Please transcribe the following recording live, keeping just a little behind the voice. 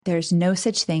there's no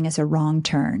such thing as a wrong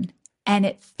turn. And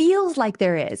it feels like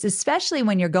there is, especially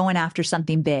when you're going after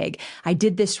something big. I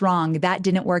did this wrong. That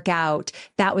didn't work out.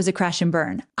 That was a crash and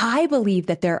burn. I believe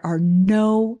that there are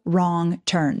no wrong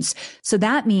turns. So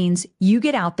that means you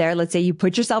get out there. Let's say you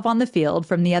put yourself on the field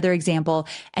from the other example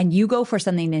and you go for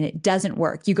something and it doesn't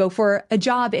work. You go for a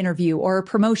job interview or a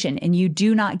promotion and you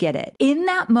do not get it. In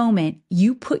that moment,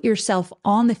 you put yourself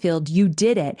on the field. You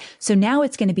did it. So now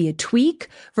it's going to be a tweak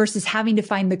versus having to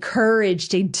find the courage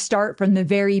to start from the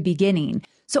very beginning.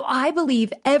 So I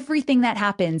believe everything that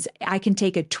happens, I can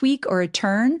take a tweak or a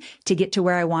turn to get to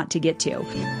where I want to get to.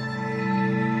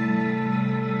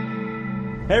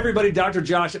 Hey everybody, Dr.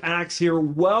 Josh Axe here.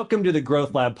 Welcome to the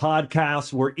Growth Lab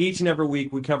podcast, where each and every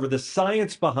week we cover the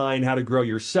science behind how to grow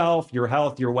yourself, your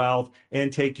health, your wealth,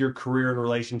 and take your career and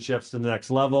relationships to the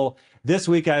next level. This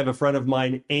week, I have a friend of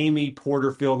mine, Amy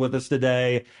Porterfield, with us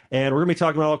today, and we're going to be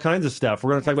talking about all kinds of stuff. We're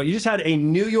going to talk about, you just had a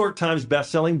New York Times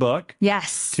best-selling book.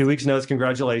 Yes. 2 weeks notice,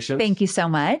 congratulations. Thank you so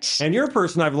much. And you're a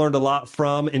person I've learned a lot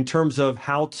from in terms of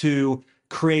how to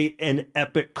create an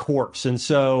epic course. And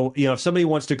so, if somebody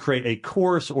wants to create a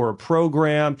course or a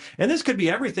program, and this could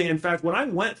be everything. In fact, when I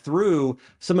went through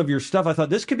some of your stuff, I thought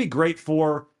this could be great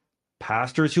for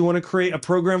pastors who want to create a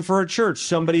program for a church,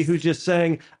 somebody who's just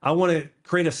saying, I want to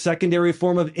create a secondary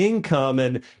form of income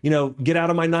and, get out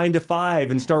of my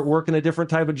 9-to-5 and start working a different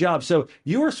type of job. So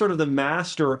you are sort of the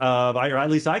master of, or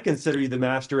at least I consider you the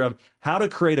master of how to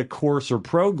create a course or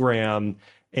program.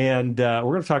 And we're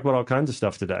going to talk about all kinds of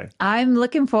stuff today. I'm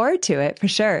looking forward to it for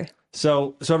sure.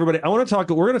 So everybody, we're going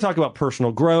to talk about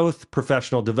personal growth,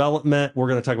 professional development. We're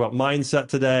going to talk about mindset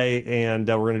today, and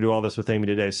we're going to do all this with Amy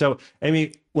today. So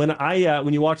Amy, when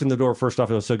you walked in the door, first off,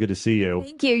 it was so good to see you.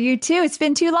 Thank you. You too. It's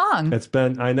been too long.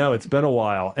 I know it's been a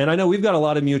while. And I know we've got a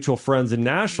lot of mutual friends in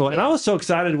Nashville. And I was so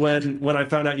excited when I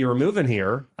found out you were moving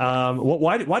here.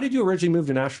 Why did you originally move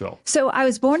to Nashville? So I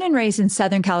was born and raised in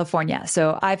Southern California.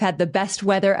 So I've had the best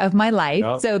weather of my life.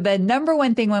 Yep. So the number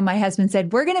one thing when my husband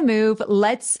said, we're going to move,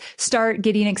 let's start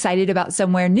getting excited about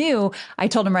somewhere new, I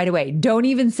told him right away, don't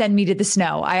even send me to the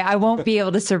snow. I won't be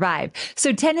able to survive.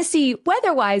 So Tennessee,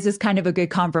 weather-wise, is kind of a good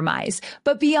compromise.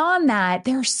 But beyond that,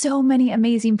 there are so many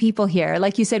amazing people here.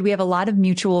 Like you said, we have a lot of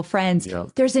mutual friends.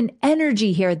 Yep. There's an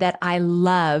energy here that I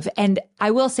love. And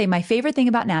I will say my favorite thing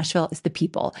about Nashville is the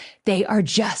people. They are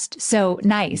just so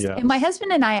nice. Yes. And my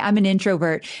husband and I'm an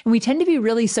introvert, and we tend to be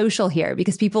really social here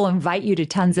because people invite you to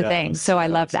tons of things. So I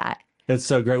love that. It's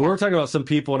so great. Yeah. We're talking about some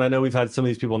people, and I know we've had some of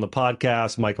these people on the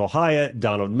podcast, Michael Hyatt,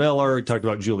 Donald Miller. We talked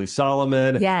about Julie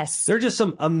Solomon. Yes. They're just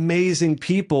some amazing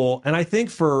people. And I think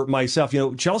for myself,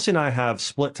 Chelsea and I have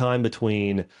split time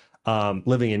between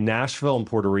living in Nashville and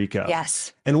Puerto Rico.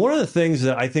 Yes. And one of the things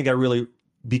that I think I really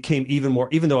became even more,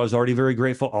 even though I was already very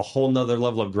grateful, a whole nother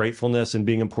level of gratefulness in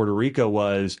being in Puerto Rico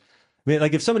was,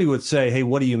 like if somebody would say, hey,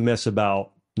 what do you miss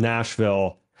about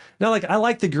Nashville? Now, I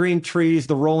like the green trees,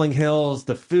 the rolling hills,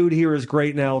 the food here is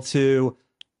great now too,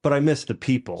 but I miss the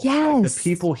people. Yes. The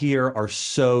people here are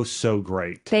so, so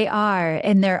great. They are,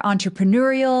 and they're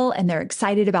entrepreneurial, and they're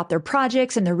excited about their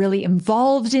projects, and they're really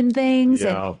involved in things,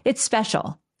 and it's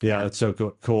special. Yeah, that's so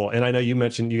cool. And I know you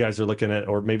mentioned you guys are looking at,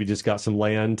 or maybe just got some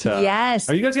land. Yes.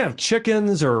 Are you guys going to have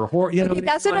chickens or,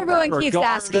 that's what everyone keeps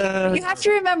asking. You have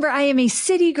to remember, I am a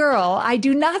city girl. I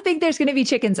do not think there's going to be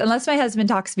chickens unless my husband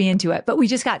talks me into it. But we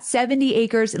just got 70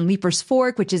 acres in Leapers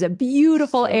Fork, which is a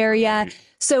beautiful area.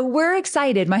 So we're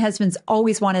excited. My husband's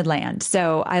always wanted land.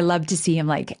 So I love to see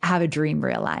him have a dream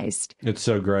realized. It's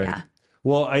so great. Yeah.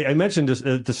 Well, I mentioned just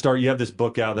at the start, you have this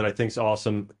book out that I think is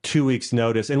awesome, 2 weeks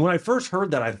notice. And when I first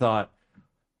heard that, I thought,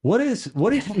 what is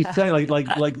he saying?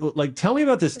 Like, tell me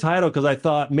about this title. Cause I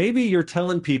thought maybe you're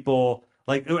telling people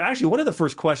actually one of the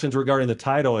first questions regarding the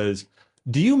title is,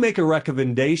 do you make a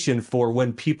recommendation for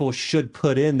when people should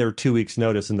put in their 2 weeks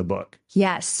notice in the book?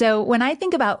 Yes. So when I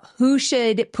think about who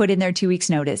should put in their 2 weeks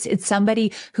notice, it's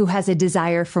somebody who has a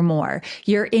desire for more.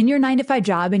 You're in your 9-to-5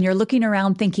 job and you're looking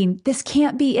around thinking, this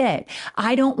can't be it.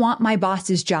 I don't want my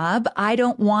boss's job. I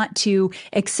don't want to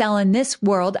excel in this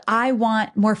world. I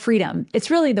want more freedom. It's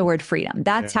really the word freedom.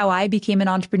 That's how I became an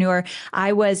entrepreneur.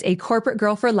 I was a corporate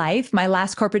girl for life. My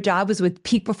last corporate job was with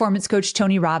peak performance coach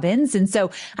Tony Robbins. And so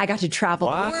I got to travel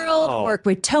the world, work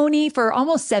with Tony for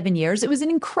almost 7 years. It was an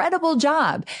incredible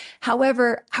job. However,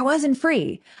 I wasn't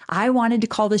free. I wanted to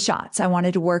call the shots. I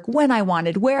wanted to work when I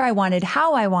wanted, where I wanted,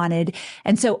 how I wanted.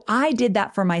 And so I did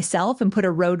that for myself and put a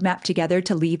roadmap together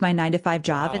to leave my 9-to-5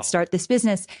 job and start this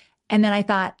business. And then I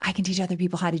thought, I can teach other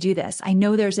people how to do this. I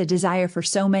know there's a desire for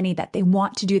so many that they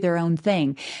want to do their own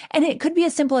thing. And it could be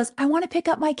as simple as I want to pick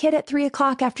up my kid at 3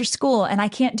 o'clock after school, and I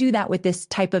can't do that with this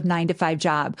type of 9 to 5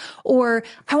 job. Or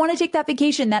I want to take that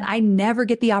vacation that I never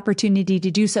get the opportunity to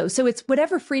do so. So it's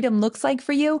whatever freedom looks like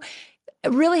for you.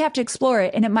 Really have to explore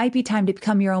it, and it might be time to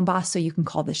become your own boss so you can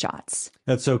call the shots.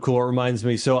 That's so cool. It reminds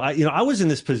me. So I was in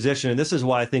this position, and this is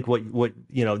why I think what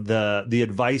the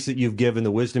advice that you've given, the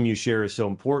wisdom you share is so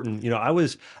important. I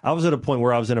was at a point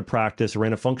where I was in a practice, I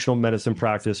ran a functional medicine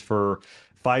practice for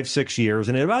 5-6 years,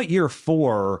 and at about year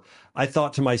 4, I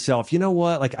thought to myself, you know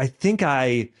what? Like, I think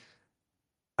I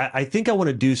want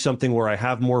to do something where I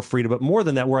have more freedom, but more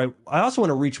than that, where I also want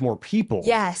to reach more people.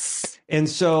 Yes. And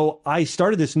so I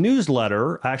started this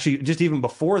newsletter, actually, just even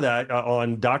before that,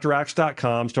 on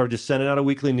drax.com, started just sending out a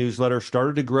weekly newsletter,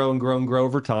 started to grow and grow and grow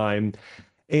over time.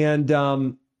 And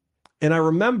I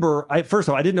remember, first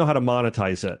of all, I didn't know how to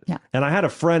monetize it. Yeah. And I had a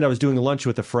friend, I was doing lunch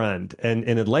with a friend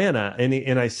in Atlanta,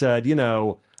 and I said,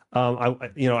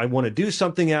 I want to do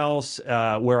something else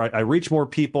where I reach more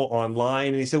people online.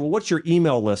 And he said, well, what's your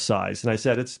email list size? And I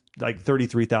said, it's like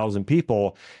 33,000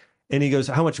 people. And he goes,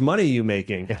 how much money are you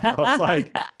making? And I was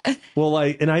like,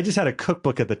 and I just had a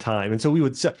cookbook at the time. And so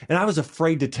and I was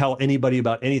afraid to tell anybody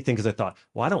about anything because I thought,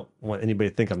 well, I don't want anybody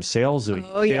to think I'm salesy.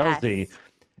 Yes.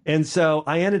 And so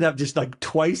I ended up just like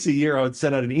twice a year, I would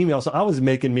send out an email. So I was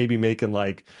making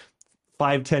like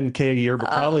 5-10K a year, but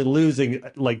probably losing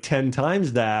like 10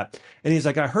 times that. And he's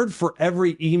like, I heard for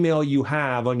every email you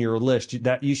have on your list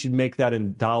that you should make that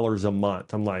in dollars a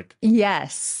month. I'm like,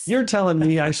 yes, you're telling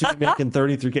me I should be making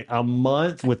 33K a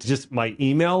month with just my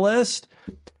email list?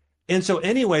 And so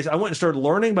anyways, I went and started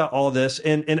learning about all this.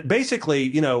 And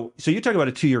basically, so you talk about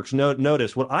a 2 years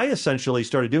notice. What I essentially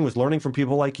started doing was learning from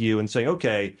people like you and saying,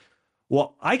 okay,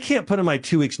 well, I can't put in my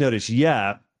 2 weeks notice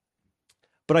yet,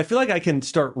 but I feel like I can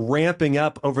start ramping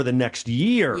up over the next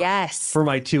year for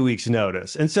my 2 weeks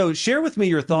notice. And so share with me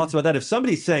your thoughts about that. If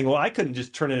somebody's saying, well, I couldn't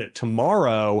just turn in it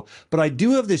tomorrow, but I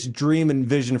do have this dream and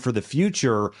vision for the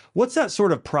future, what's that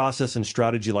sort of process and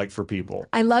strategy like for people?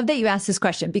 I love that you asked this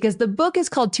question because the book is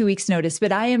called 2 weeks notice,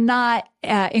 but I am not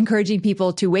encouraging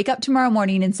people to wake up tomorrow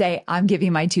morning and say, I'm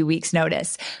giving my 2 weeks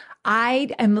notice. I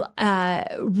am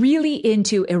really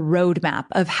into a roadmap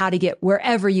of how to get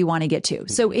wherever you want to get to.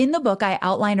 So in the book, I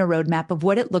outline a roadmap of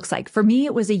what it looks like. For me,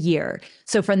 it was a year.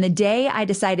 So from the day I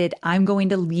decided I'm going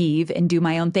to leave and do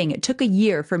my own thing, it took a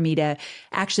year for me to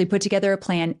actually put together a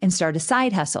plan and start a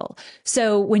side hustle.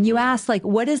 So when you ask, like,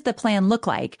 what does the plan look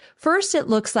like? First, it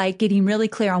looks like getting really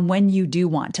clear on when you do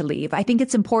want to leave. I think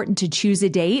it's important to choose a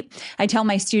date. I tell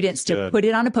my students to put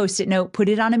it on a Post-it note, put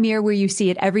it on a mirror where you see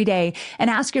it every day, and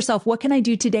ask yourself, what can I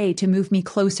do today to move me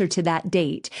closer to that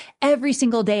date? Every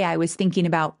single day I was thinking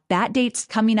about that date's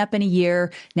coming up in a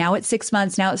year. Now it's 6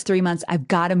 months. Now it's 3 months. I've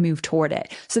got to move toward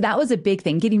it. So that was a big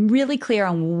thing, getting really clear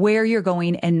on where you're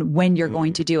going and when you're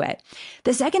going to do it.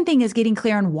 The second thing is getting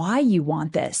clear on why you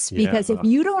want this. Because if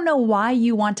you don't know why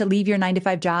you want to leave your 9 to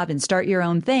 5 job and start your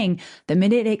own thing, the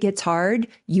minute it gets hard,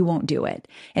 you won't do it.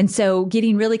 And so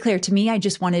getting really clear, to me, I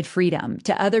just wanted freedom.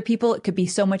 To other people, it could be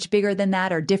so much bigger than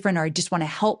that or different, or I just want to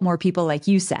help more people, like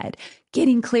you said.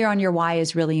 Getting clear on your why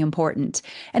is really important.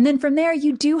 And then from there,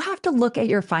 you do have to look at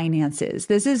your finances.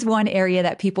 This is one area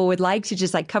that people would like to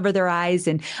just like cover their eyes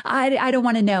and I don't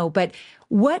want to know, but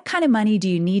what kind of money do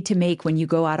you need to make when you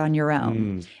go out on your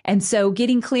own? And so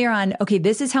getting clear on, okay,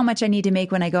 this is how much I need to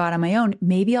make when I go out on my own.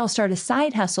 Maybe I'll start a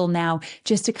side hustle now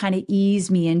just to kind of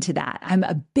ease me into that. I'm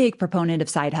a big proponent of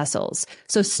side hustles.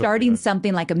 So starting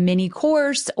something like a mini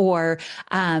course or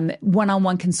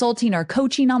one-on-one consulting or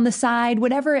coaching on the side,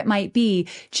 whatever it might be,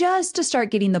 just to start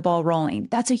getting the ball rolling.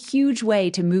 That's a huge way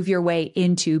to move your way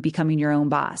into becoming your own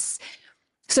boss.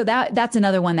 So that's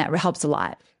another one that helps a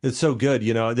lot. It's so good,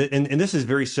 and this is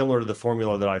very similar to the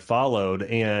formula that I followed.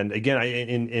 And again,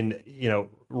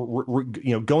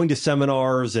 going to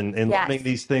seminars and learning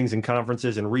these things and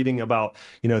conferences and reading about,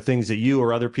 things that you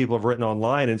or other people have written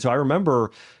online. And so I remember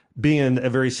being in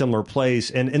a very similar place.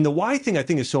 And the why thing I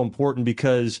think is so important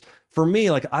because for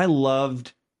me, like I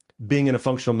loved being in a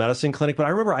functional medicine clinic, but I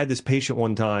remember I had this patient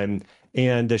one time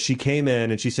and she came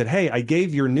in and she said, hey, I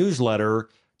gave your newsletter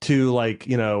to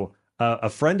a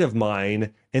friend of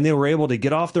mine, and they were able to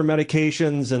get off their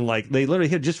medications and they literally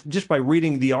hit just by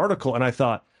reading the article. And I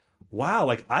thought,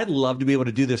 wow, I'd love to be able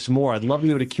to do this more. I'd love to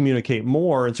be able to communicate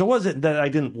more. And so it wasn't that I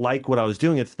didn't like what I was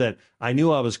doing. It's that I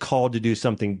knew I was called to do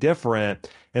something different.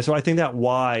 And so I think that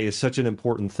why is such an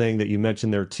important thing that you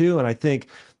mentioned there too. And I think,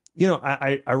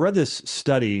 I read this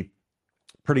study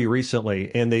pretty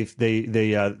recently, and they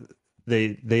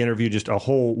interviewed just a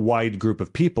whole wide group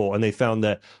of people, and they found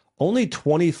that only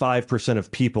 25%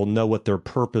 of people know what their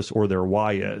purpose or their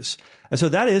why is. And so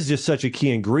that is just such a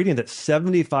key ingredient that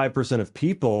 75% of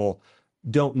people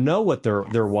don't know what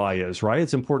their why is, right?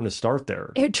 It's important to start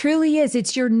there. It truly is.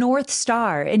 It's your North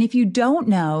Star. And if you don't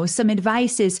know, some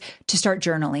advice is to start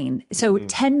journaling. So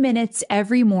 10 minutes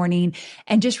every morning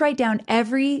and just write down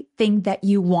everything that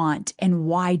you want and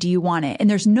why do you want it. And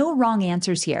there's no wrong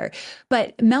answers here.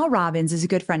 But Mel Robbins is a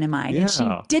good friend of mine. Yeah. And she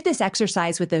did this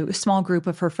exercise with a small group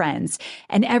of her friends.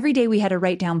 And every day we had to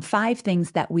write down 5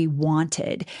 things that we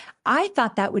wanted. I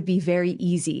thought that would be very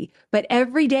easy, but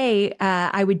every day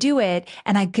I would do it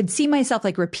and I could see myself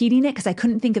like repeating it because I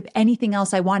couldn't think of anything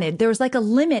else I wanted. There was like a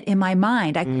limit in my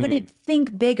mind. I couldn't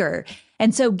think bigger.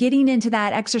 And so getting into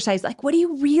that exercise, like, what do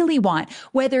you really want?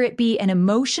 Whether it be an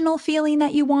emotional feeling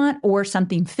that you want or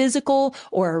something physical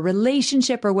or a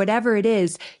relationship or whatever it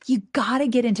is, you got to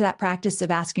get into that practice of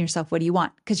asking yourself, what do you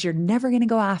want? Because you're never going to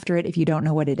go after it if you don't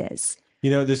know what it is. You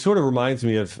know, this sort of reminds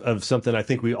me of something I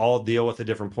think we all deal with at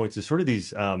different points is sort of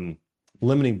these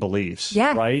limiting beliefs,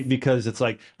 right? Because it's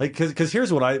because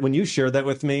here's what when you shared that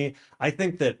with me, I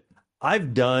think that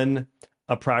I've done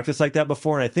a practice like that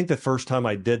before. And I think the first time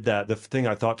I did that, the thing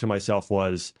I thought to myself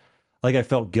was like, I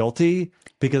felt guilty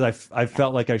because I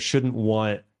felt like I shouldn't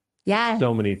want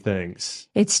so many things.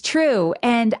 It's true.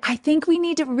 And I think we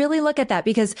need to really look at that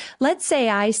because let's say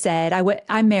I said,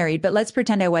 I'm married, but let's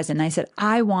pretend I wasn't. And I said,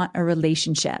 I want a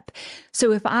relationship.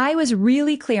 So if I was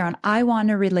really clear on I want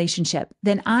a relationship,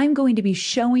 then I'm going to be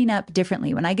showing up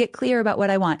differently. When I get clear about what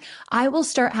I want, I will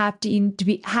start having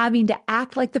to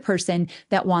act like the person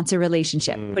that wants a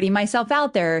relationship, putting myself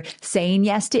out there, saying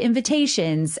yes to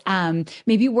invitations,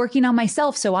 maybe working on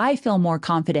myself so I feel more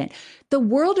confident. The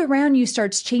world around you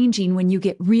starts changing when you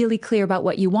get really clear about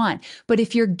what you want. But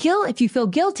if you feel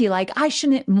guilty, like I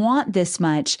shouldn't want this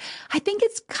much, I think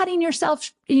it's cutting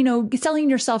yourself, selling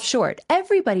yourself short.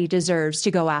 Everybody deserves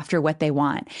to go after what they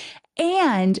want.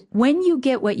 And when you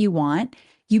get what you want,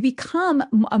 you become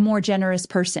a more generous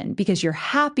person because you're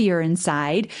happier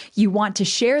inside. You want to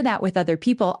share that with other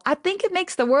people. I think it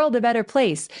makes the world a better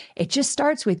place. It just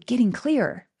starts with getting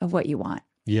clear of what you want.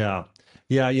 Yeah.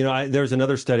 Yeah, there's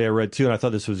another study I read too, and I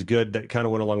thought this was good that kind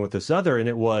of went along with this other, and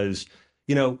it was,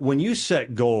 when you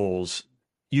set goals,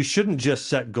 you shouldn't just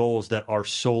set goals that are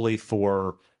solely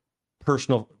for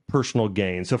personal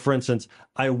gain. So for instance,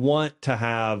 I want to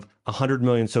have 100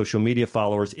 million social media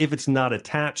followers. If it's not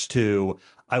attached to,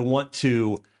 I want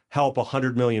to help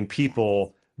 100 million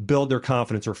people build their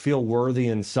confidence or feel worthy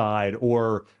inside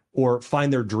or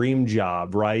find their dream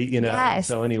job, right? Yes.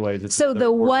 So anyways. So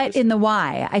the what and the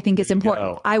why, I think is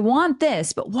important. I want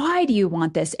this, but why do you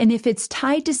want this? And if it's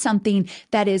tied to something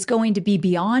that is going to be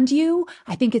beyond you,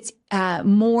 I think it's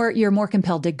you're more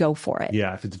compelled to go for it.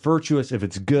 Yeah. If it's virtuous, if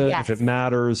it's good, if it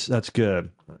matters, that's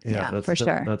good. Yeah, for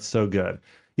sure. That's so good.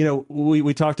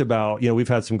 We talked about, we've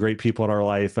had some great people in our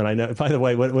life. And I know, by the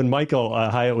way, when Michael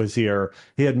Hyatt was here,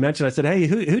 he had mentioned, I said, hey,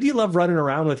 who do you love running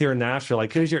around with here in Nashville?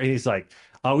 Like, and he's like,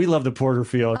 oh, we love the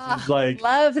Porterfield.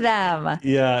 Love them.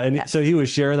 Yeah. And so he was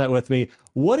sharing that with me.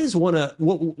 What is one of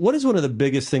the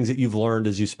biggest things that you've learned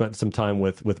as you spent some time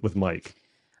with Mike?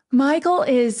 Michael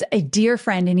is a dear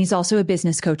friend and he's also a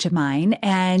business coach of mine.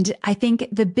 And I think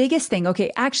the biggest thing,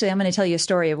 actually, I'm going to tell you a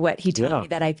story of what he told me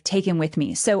that I've taken with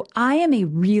me. So I am a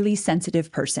really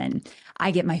sensitive person.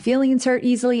 I get my feelings hurt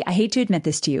easily. I hate to admit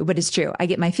this to you, but it's true. I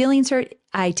get my feelings hurt.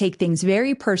 I take things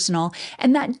very personal,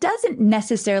 and that doesn't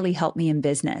necessarily help me in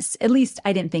business. At least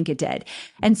I didn't think it did.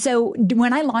 And so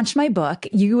when I launched my book,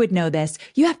 you would know this,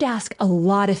 you have to ask a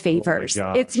lot of favors.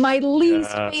 Oh, it's my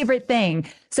least favorite thing.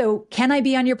 So can I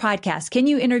be on your podcast? Can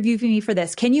you interview me for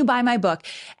this? Can you buy my book?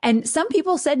 And some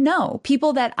people said no,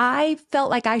 people that I felt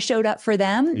like I showed up for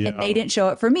them and they didn't show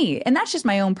up for me. And that's just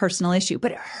my own personal issue,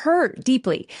 but it hurt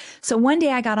deeply. So one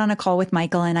day I got on a call with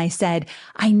Michael and I said,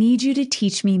 I need you to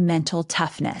teach me mental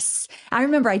toughness. I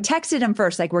remember I texted him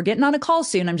first, like, we're getting on a call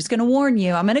soon. I'm just going to warn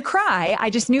you. I'm going to cry. I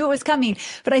just knew it was coming.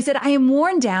 But I said, I am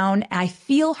worn down. I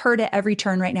feel hurt at every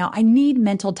turn right now. I need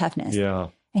mental toughness. Yeah.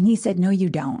 And he said, no, you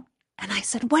don't. And I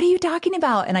said, what are you talking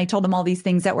about? And I told him all these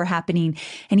things that were happening.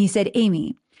 And he said,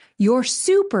 Amy, your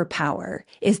superpower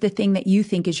is the thing that you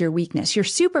think is your weakness. Your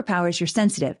superpower is you're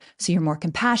sensitive. So you're more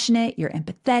compassionate. You're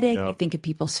empathetic. You think of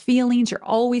people's feelings. You're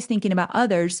always thinking about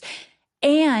others.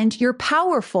 and you're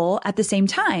powerful at the same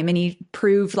time. And he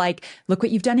proved like, look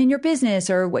what you've done in your business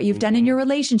or what you've done in your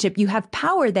relationship. You have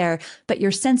power there, but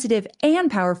you're sensitive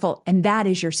and powerful. And that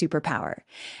is your superpower.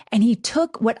 And he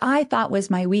took what I thought was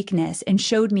my weakness and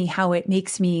showed me how it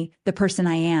makes me the person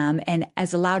I am and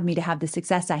has allowed me to have the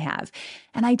success I have.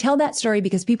 And I tell that story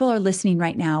because people are listening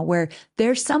right now where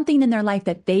there's something in their life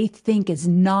that they think is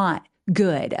not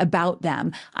good about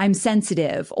them. I'm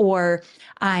sensitive or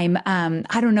I'm,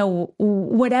 I don't know,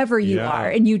 whatever you are.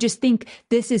 And you just think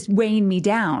this is weighing me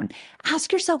down.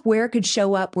 Ask yourself where it could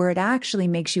show up where it actually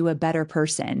makes you a better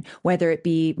person, whether it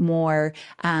be more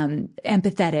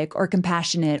empathetic or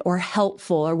compassionate or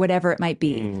helpful or whatever it might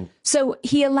be. So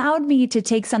he allowed me to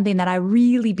take something that I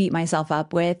really beat myself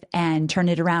up with and turn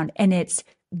it around. And it's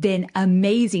been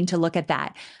amazing to look at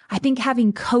that. I think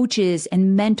having coaches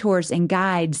and mentors and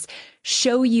guides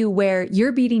show you where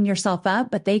you're beating yourself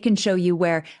up, but they can show you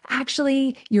where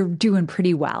actually you're doing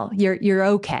pretty well. You're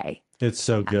okay. It's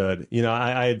so good. You know,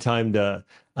 I had time to,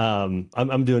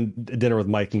 I'm doing dinner with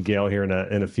Mike and Gail here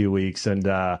in a few weeks. And,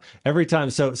 every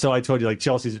time, so I told you like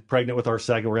Chelsea's pregnant with our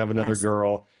second, we're having another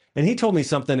girl. And he told me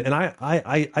something, and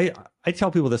I tell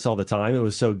people this all the time. It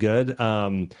was so good.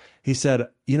 He said,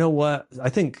 you know what? I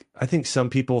think some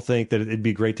people think that it'd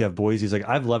be great to have boys. He's like,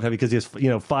 I've loved having because he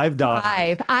has, 5 daughters.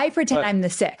 5. I pretend I'm the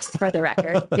 6th for the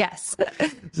record. Yes.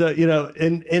 So,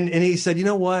 and he said, you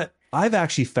know what? I've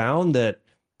actually found that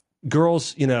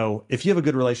girls, if you have a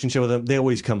good relationship with them, they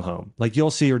always come home. Like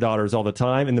you'll see your daughters all the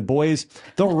time, and the boys,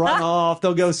 they'll run off,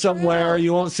 they'll go somewhere.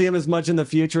 You won't see them as much in the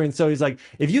future. And so he's like,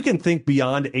 if you can think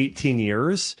beyond 18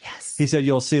 years, he said,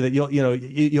 you'll see that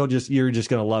you're just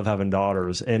going to love having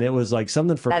daughters. And it was like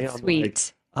something for me. That's sweet.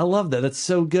 Like, I love that. That's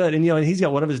so good. And, and he's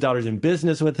got one of his daughters in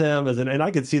business with him. And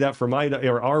I could see that for or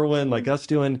Arwen, like us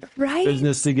doing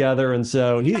business together. And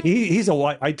so he's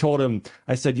I told him,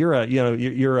 I said, you're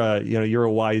a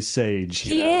wise sage.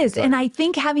 He is. So. And I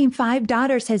think having 5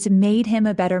 daughters has made him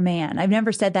a better man. I've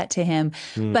never said that to him,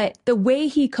 but the way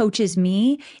he coaches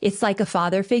me, it's like a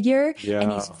father figure. And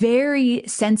he's very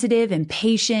sensitive and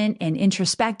patient and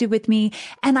introspective with me.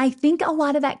 And I think a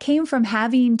lot of that came from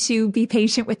having to be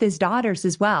patient with his daughters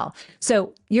as well.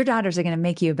 So your daughters are going to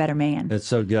make you a better man. It's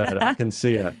so good. I can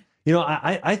see it.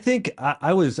 I think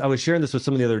I was sharing this with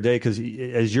someone the other day because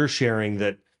as you're sharing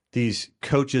that these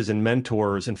coaches and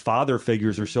mentors and father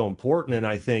figures are so important. And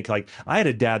I think like I had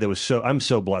a dad that I'm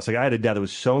so blessed. Like I had a dad that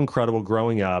was so incredible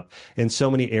growing up in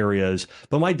so many areas,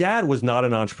 but my dad was not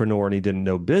an entrepreneur and he didn't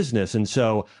know business. And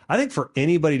so I think for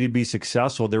anybody to be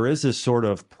successful, there is this sort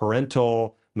of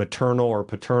parental, maternal or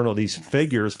paternal, these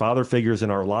figures, father figures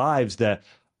in our lives that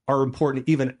are important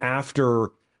even after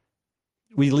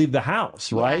we leave the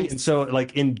house, right? And so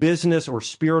like in business or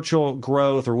spiritual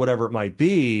growth or whatever it might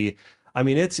be, I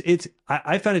mean,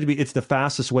 I found it to be, it's the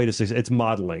fastest way to success. It's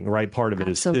modeling, right? Part of it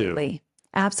is too.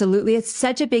 Absolutely. It's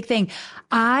such a big thing.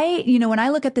 When I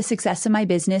look at the success of my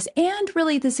business and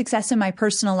really the success of my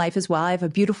personal life as well, I have a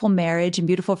beautiful marriage and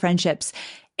beautiful friendships.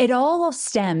 It all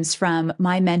stems from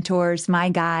my mentors, my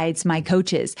guides, my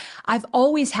coaches. I've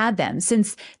always had them.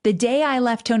 Since the day I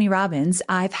left Tony Robbins,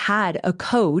 I've had a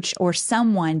coach or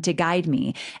someone to guide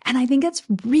me. And I think that's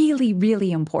really,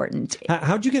 really important.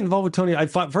 How'd you get involved with Tony?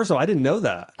 First of all, I didn't know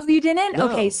that. Oh, you didn't?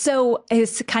 No. Okay. So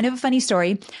it's kind of a funny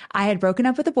story. I had broken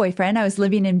up with a boyfriend. I was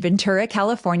living in Ventura,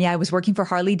 California. I was working for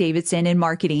Harley Davidson in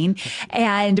marketing,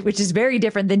 which is very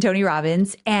different than Tony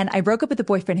Robbins. And I broke up with a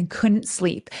boyfriend and couldn't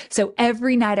sleep. So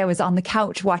every night I was on the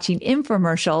couch watching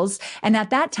infomercials. And at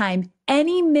that time,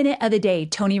 any minute of the day,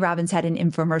 Tony Robbins had an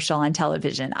infomercial on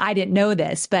television. I didn't know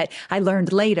this, but I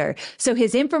learned later. So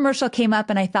his infomercial came up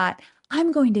and I thought,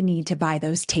 I'm going to need to buy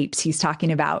those tapes he's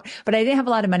talking about. But I didn't have a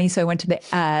lot of money, so I went to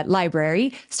the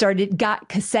library, got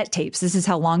cassette tapes. This is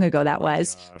how long ago that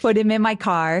was. Put him in my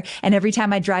car, and every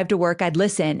time I drive to work, I'd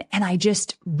listen. And I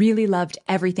just really loved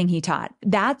everything he taught.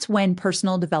 That's when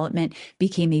personal development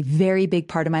became a very big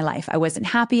part of my life. I wasn't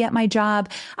happy at my job.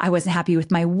 I wasn't happy with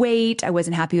my weight. I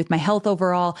wasn't happy with my health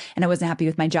overall, and I wasn't happy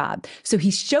with my job. So he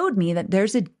showed me that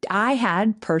I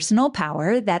had personal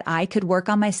power, that I could work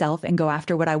on myself and go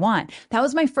after what I want. That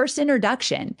was my first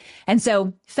introduction. And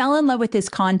so fell in love with his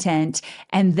content.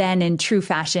 And then in true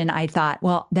fashion, I thought,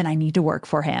 well, then I need to work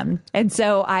for him. And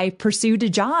so I pursued a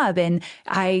job and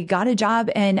I got a job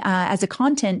as a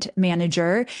content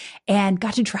manager and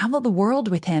got to travel the world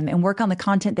with him and work on the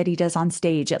content that he does on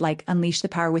stage at like Unleash the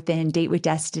Power Within, Date with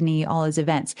Destiny, all his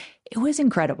events. It was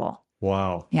incredible.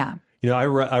 Wow. Yeah. I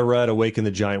read Awaken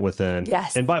the Giant Within.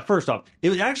 Yes. And first off,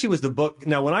 actually was the book.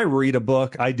 Now, when I read a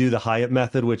book, I do the Hyatt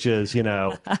method, which is,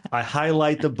 I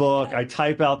highlight the book, I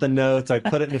type out the notes, I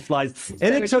put it in the slides.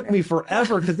 And it took me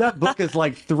forever because that book is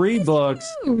like 3 books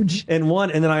huge in one.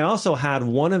 And then I also had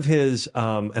one of his,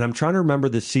 and I'm trying to remember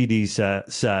the CD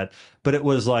set, but it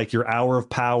was like Your Hour of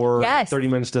Power, Yes. 30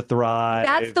 Minutes to Thrive.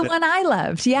 That's the one I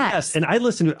loved. Yes. And I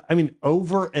listened to it,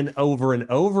 over and over and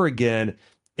over again.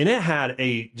 And it had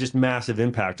a just massive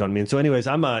impact on me. And so anyways,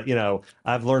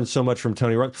 I've learned so much from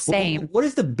Tony Robbins. Same. What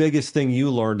is the biggest thing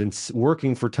you learned in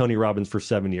working for Tony Robbins for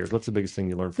 7 years? What's the biggest thing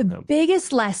you learned from him? The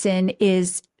biggest lesson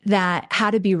is that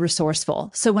how to be resourceful.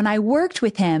 So when I worked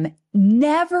with him,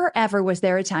 never, ever was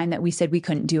there a time that we said we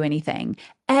couldn't do anything,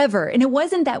 ever. And it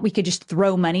wasn't that we could just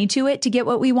throw money to it to get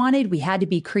what we wanted. We had to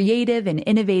be creative and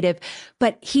innovative,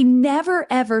 but he never,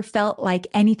 ever felt like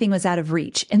anything was out of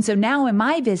reach. And so now in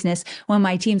my business, when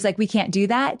my team's like, we can't do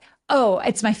that, oh,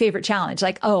 it's my favorite challenge.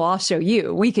 Like, oh, I'll show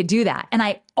you. We could do that. And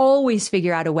I always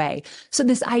figure out a way. So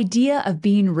this idea of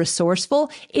being resourceful,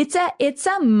 it's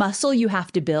a muscle you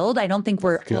have to build. I don't think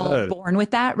we're all born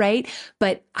with that, right?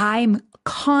 But I'm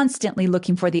constantly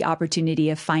looking for the opportunity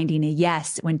of finding a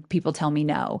yes when people tell me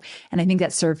no. And I think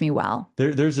that served me well.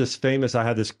 There's this famous, I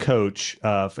had this coach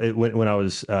when I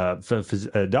was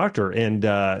a doctor,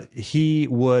 and he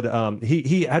would,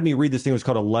 he had me read this thing. It was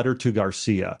called A Letter to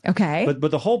Garcia. Okay. But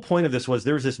the whole point of this was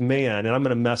there was this man, and I'm going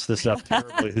to mess this up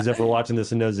terribly, who's ever watching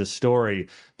this and knows this story.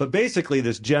 But basically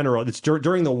this general, it's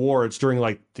during the war, it's during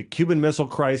like the Cuban Missile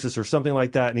Crisis or something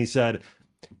like that. And he said,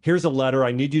 here's a letter.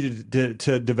 I need you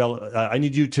to develop. I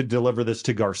need you to deliver this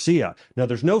to Garcia. Now,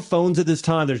 there's no phones at this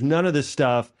time. There's none of this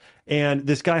stuff. And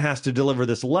this guy has to deliver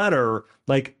this letter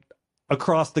like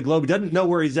across the globe. He doesn't know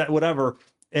where he's at, whatever.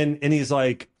 And he's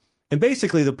like, and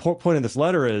basically the point of this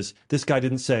letter is this guy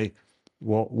didn't say,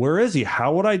 well, where is he?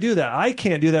 How would I do that? I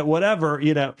can't do that, whatever,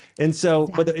 And so,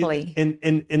 exactly.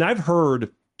 and I've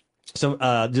heard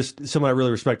just someone I really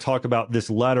respect talk about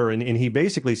this letter. And he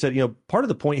basically said, part of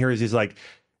the point here is he's like,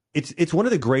 it's one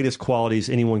of the greatest qualities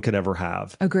anyone could ever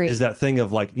have. Agree. Is that thing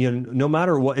of like, no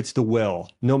matter what, it's the will.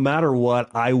 No matter what,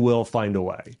 I will find a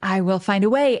way. I will find a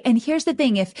way. And here's the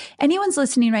thing. If anyone's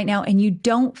listening right now and you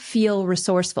don't feel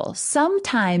resourceful,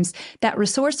 sometimes that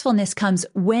resourcefulness comes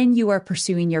when you are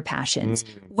pursuing your passions,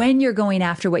 when you're going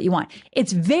after what you want.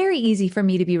 It's very easy for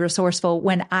me to be resourceful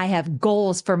when I have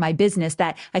goals for my business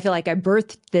that I feel like I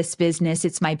birthed this business.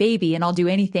 It's my baby and I'll do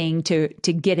anything to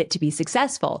get it to be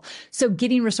successful. So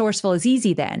getting resourceful is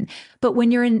easy then. But when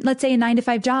you're in, let's say, a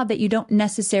 9-to-5 job that you don't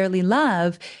necessarily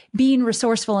love, being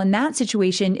resourceful in that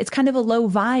situation, it's kind of a low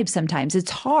vibe sometimes.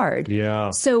 It's hard. Yeah.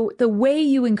 So the way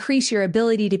you increase your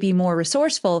ability to be more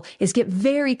resourceful is get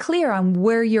very clear on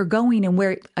where you're going and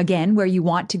where you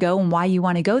want to go and why you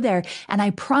want to go there. And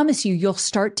I promise you'll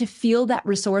start to feel that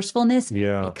resourcefulness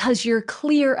because you're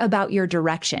clear about your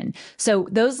direction. So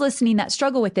those listening that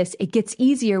struggle with this, it gets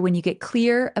easier when you get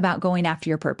clear about going after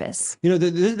your purpose.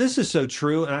 This is so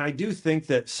true. And I do think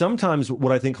that sometimes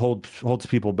what I think holds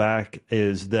people back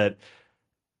is that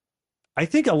I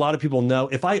think a lot of people know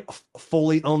if I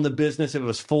fully own the business, if it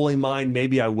was fully mine,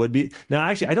 maybe I would be. Now,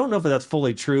 actually, I don't know if that's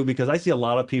fully true because I see a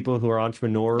lot of people who are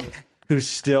entrepreneurs who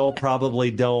still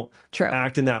probably don't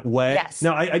act in that way. Yes.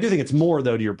 Now, I do think it's more,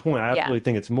 though, to your point. I absolutely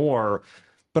think it's more.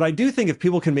 But I do think if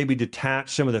people can maybe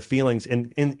detach some of the feelings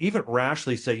and even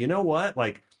rashly say, you know what,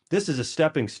 like, this is a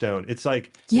stepping stone. It's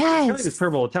like, yes, this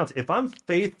parable of talents. If I'm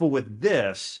faithful with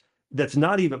this, that's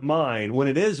not even mine. When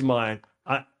it is mine,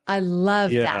 I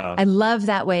love that. I love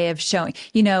that way of showing,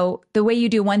 the way you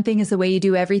do one thing is the way you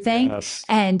do everything. Yes.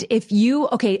 And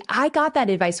I got that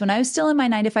advice when I was still in my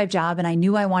 9-to-5 job and I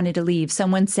knew I wanted to leave.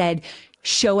 Someone said,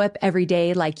 show up every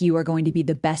day like you are going to be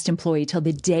the best employee till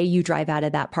the day you drive out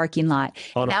of that parking lot.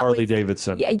 On a Harley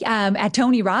Davidson. At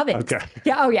Tony Robbins. Okay.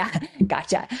 Yeah. Oh, yeah.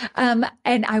 Gotcha.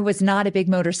 And I was not a big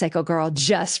motorcycle girl,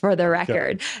 just for the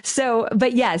record. Okay. So,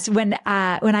 but yes, when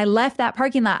I left that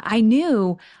parking lot, I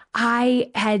knew I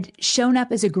had shown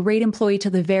up as a great employee till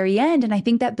the very end. And I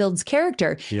think that builds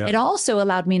character. Yeah. It also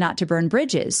allowed me not to burn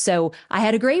bridges. So I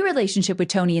had a great relationship with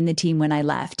Tony and the team when I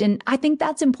left. And I think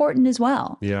that's important as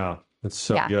well. Yeah. That's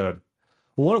so good.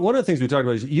 Well, one of the things we talked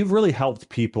about is you've really helped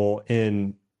people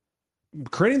in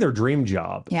creating their dream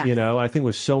job. Yeah. I think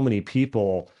with so many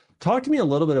people. Talk to me a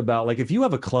little bit about, like, if you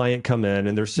have a client come in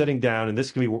and they're sitting down, and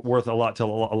this can be worth a lot to a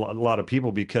lot of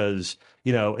people because,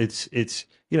 it's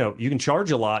you can charge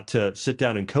a lot to sit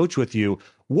down and coach with you.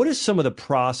 What is some of the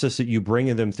process that you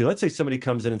bring them through? Let's say somebody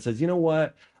comes in and says, you know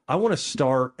what? I want to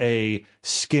start a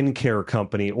skincare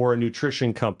company or a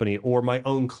nutrition company or my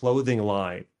own clothing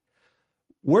line.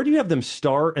 where do you have them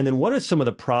start? And then what is some of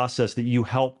the process that you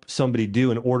help somebody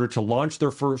do in order to launch their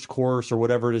first course or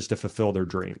whatever it is to fulfill their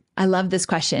dream? I love this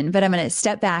question, but I'm going to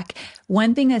step back.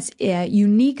 One thing that's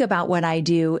unique about what I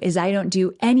do is I don't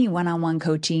do any one-on-one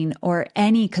coaching or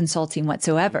any consulting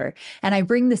whatsoever. And I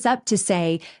bring this up to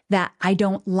say that I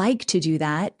don't like to do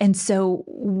that. And so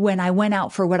when I went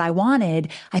out for what I wanted,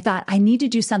 I thought I need to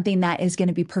do something that is going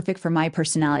to be perfect for my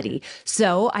personality.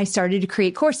 So I started to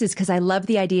create courses because I love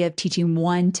the idea of teaching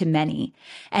one to many.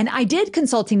 And I did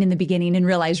consulting in the beginning and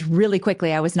realized really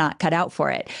quickly I was not cut out for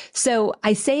it. So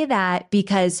I say that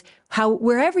because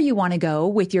wherever you want to go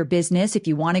with your business, if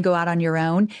you want to go out on your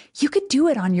own, you could do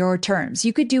it on your terms.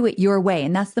 You could do it your way.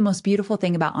 And that's the most beautiful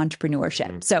thing about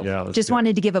entrepreneurship. So just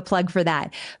wanted to give a plug for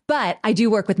that. But I do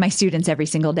work with my students every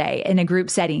single day in a group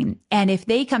setting. And if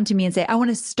they come to me and say, I want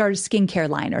to start a skincare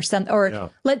line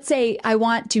let's say I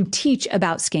want to teach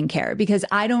about skincare because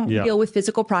I don't deal with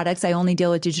physical products. I only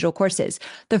deal with digital courses.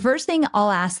 The first thing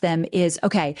I'll ask them is,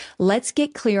 okay, let's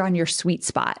get clear on your sweet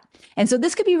spot. And so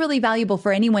this could be really valuable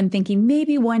for anyone thinking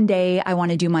maybe one day I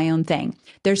want to do my own thing.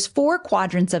 There's 4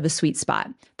 quadrants of a sweet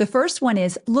spot. The first one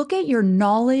is look at your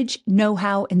knowledge,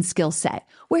 know-how, and skill set.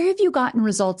 Where have you gotten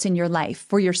results in your life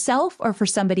for yourself or for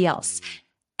somebody else?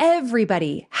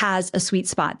 Everybody has a sweet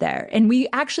spot there. And we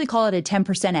actually call it a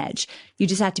 10% edge. You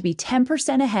just have to be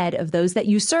 10% ahead of those that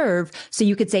you serve. So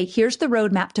you could say, here's the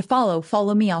roadmap to follow.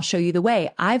 Follow me. I'll show you the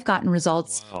way. I've gotten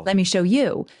results. Wow. Let me show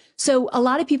you. So a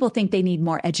lot of people think they need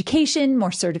more education,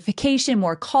 more certification,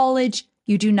 more college.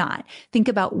 You do not. Think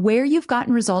about where you've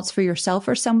gotten results for yourself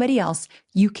or somebody else.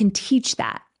 You can teach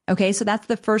that. Okay. So that's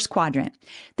the first quadrant.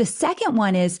 The second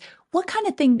one is,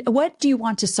 what do you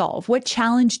want to solve? What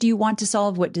challenge do you want to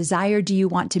solve? What desire do you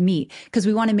want to meet? Because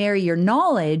we want to marry your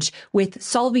knowledge with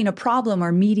solving a problem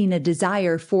or meeting a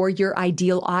desire for your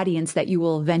ideal audience that you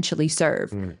will eventually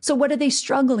serve. So what are they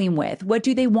struggling with? What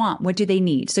do they want? What do they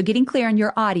need? So getting clear on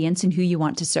your audience and who you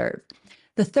want to serve.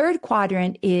 The third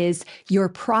quadrant is your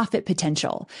profit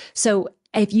potential. So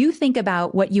if you think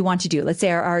about what you want to do, let's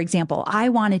say our example, I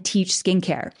want to teach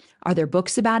skincare. Are there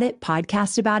books about it,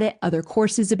 podcasts about it, other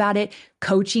courses about it,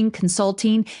 coaching,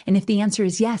 consulting? And if the answer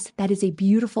is yes, that is a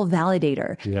beautiful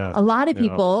validator. Yeah, a lot of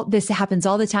people, this happens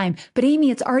all the time, but Amy,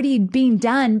 it's already being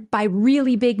done by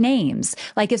really big names.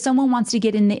 Like if someone wants to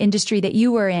get in the industry that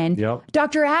you were in,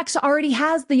 Dr. Axe already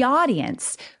has the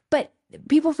audience. But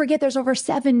people forget there's over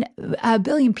 7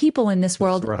 billion people in this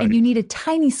world, and you need a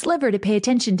tiny sliver to pay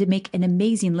attention to make an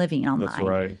amazing living online. That's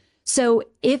right. So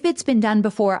if it's been done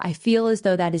before, I feel as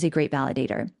though that is a great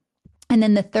validator. And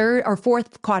then the third or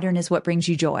fourth quadrant is what brings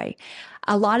you joy.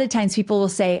 A lot of times people will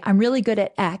say, I'm really good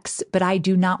at X, but I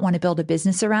do not want to build a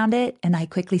business around it. And I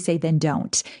quickly say, then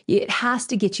don't. It has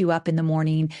to get you up in the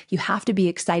morning. You have to be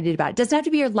excited about it. It doesn't have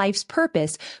to be your life's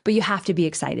purpose, but you have to be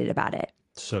excited about it.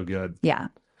 So good. Yeah.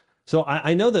 So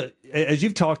I know that as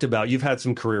you've talked about, you've had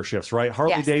some career shifts, right?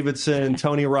 Harley Davidson,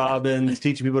 Tony Robbins,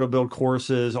 teaching people to build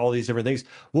courses, all these different things.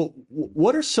 Well,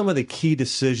 what are some of the key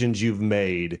decisions you've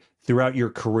made throughout your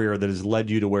career that has led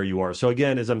you to where you are? So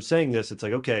again, as I'm saying this, it's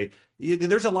like, okay,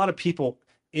 there's a lot of people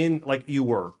in like you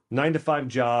were, 9-to-5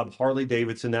 job, Harley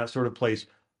Davidson, that sort of place.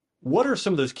 What are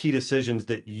some of those key decisions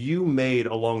that you made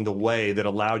along the way that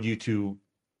allowed you to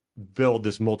build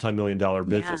this multi-million-dollar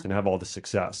business and have all the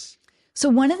success? So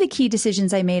one of the key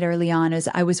decisions I made early on is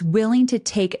I was willing to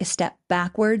take a step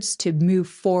backwards to move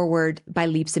forward by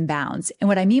leaps and bounds. And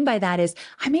what I mean by that is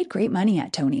I made great money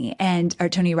at Tony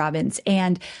Robbins.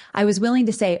 And I was willing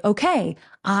to say, okay,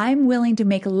 I'm willing to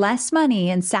make less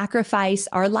money and sacrifice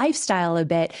our lifestyle a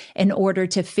bit in order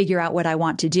to figure out what I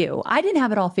want to do. I didn't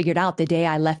have it all figured out the day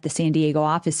I left the San Diego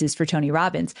offices for Tony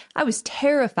Robbins. I was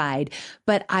terrified,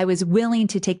 but I was willing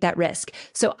to take that risk.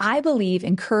 So I believe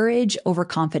in courage over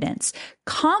confidence.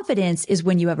 Confidence is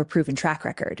when you have a proven track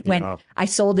record. When I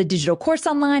sold a digital course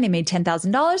online, I made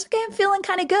 $10,000. Okay, I'm feeling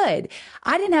kind of good.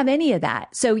 I didn't have any of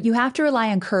that. So you have to rely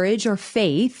on courage or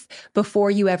faith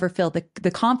before you ever feel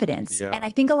the confidence. And I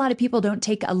think a lot of people don't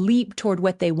take a leap toward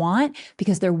what they want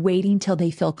because they're waiting till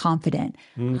they feel confident.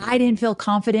 I didn't feel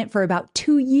confident for about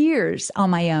 2 years on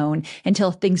my own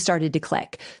until things started to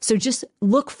click. So just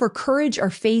look for courage or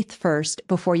faith first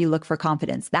before you look for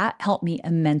confidence. That helped me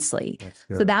immensely.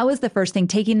 So that was the first thing,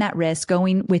 taking that risk,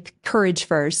 going with courage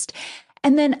first.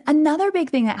 And then another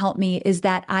big thing that helped me is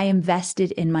that I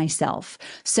invested in myself.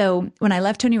 So when I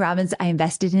left Tony Robbins, I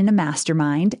invested in a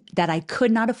mastermind that I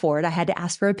could not afford. I had to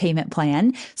ask for a payment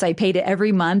plan. So I paid it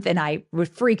every month and I was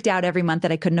freaked out every month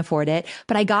that I couldn't afford it.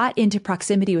 But I got into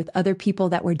proximity with other people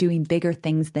that were doing bigger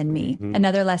things than me.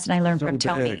 Another lesson I learned from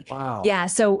Tony. Wow. Yeah.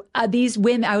 So these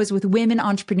women, I was with women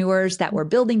entrepreneurs that were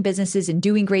building businesses and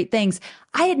doing great things.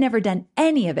 I had never done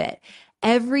any of it.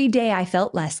 Every day I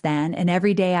felt less than, and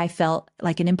every day I felt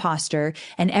like an imposter.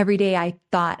 And every day I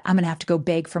thought I'm going to have to go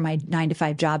beg for my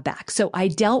 9-to-5 job back. So I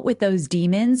dealt with those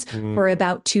demons for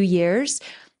about 2 years.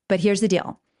 But here's the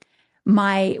deal.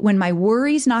 When my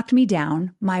worries knocked me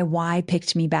down, my why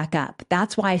picked me back up.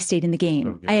 That's why I stayed in the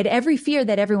game. I had every fear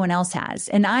that everyone else has.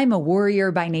 And I'm a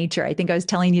worrier by nature. I think I was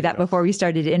telling you that before we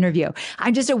started the interview.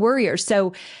 I'm just a worrier.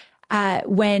 So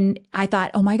when I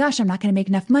thought, oh my gosh, I'm not going to make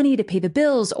enough money to pay the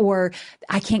bills, or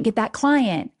I can't get that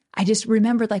client, I just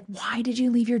remembered, like, why did you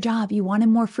leave your job? You wanted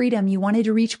more freedom. You wanted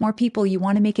to reach more people. You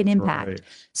want to make an impact. Right.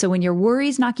 So when your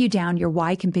worries knock you down, your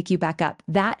why can pick you back up.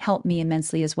 That helped me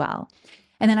immensely as well.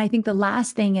 And then I think the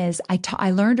last thing is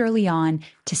I learned early on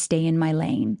to stay in my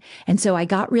lane. And so I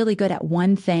got really good at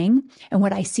one thing. And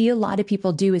what I see a lot of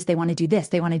people do is they want to do this,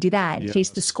 they want to do that,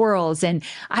 chase the squirrels. And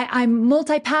I'm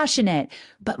multi-passionate.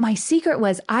 But my secret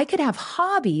was I could have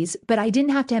hobbies, but I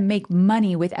didn't have to make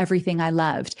money with everything I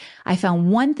loved. I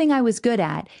found one thing I was good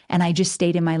at, and I just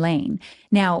stayed in my lane.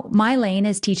 Now, my lane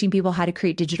is teaching people how to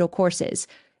create digital courses.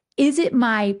 Is it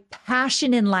my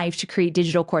passion in life to create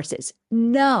digital courses?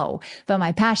 No, but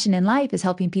my passion in life is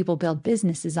helping people build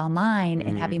businesses online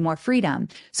and having more freedom.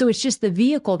 So it's just the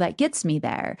vehicle that gets me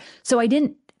there. So I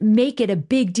didn't make it a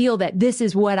big deal that this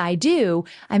is what I do.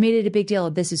 I made it a big deal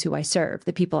of this is who I serve,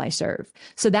 the people I serve.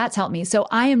 So that's helped me. So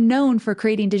I am known for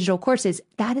creating digital courses.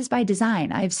 That is by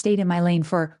design. I've stayed in my lane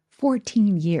for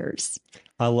 14 years.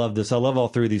 I love this. I love all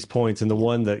three of these points. And the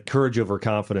one that courage over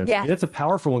confidence. Yeah. It's a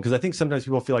powerful one because I think sometimes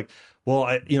people feel like, well,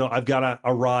 I've got to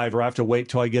arrive, or I have to wait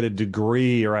till I get a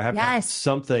degree, or I have to have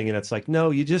something. And it's like, no,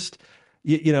 you just,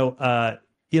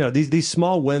 these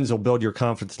small wins will build your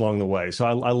confidence along the way. So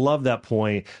I love that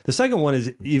point. The second one is,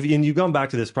 and you've gone back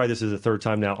to this, probably this is the third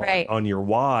time now on your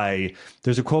why.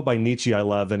 There's a quote by Nietzsche I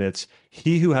love, and it's,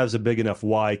 he who has a big enough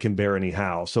why can bear any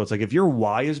how. So it's like, if your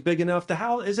why is big enough, the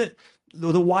how is it,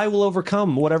 the why will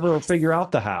overcome whatever, or figure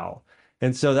out the how.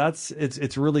 And so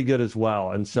it's really good as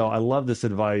well. And so I love this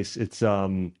advice. It's,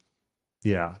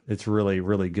 it's really,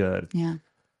 really good. Yeah.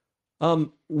 As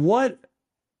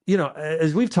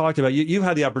we've talked about, you've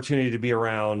had the opportunity to be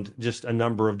around just a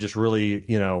number of just really,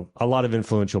 a lot of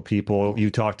influential people you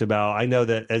talked about. I know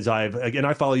that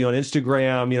I follow you on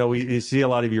Instagram, we see a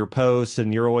lot of your posts,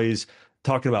 and you're always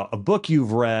talking about a book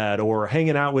you've read or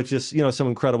hanging out with just, some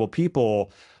incredible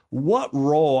people. What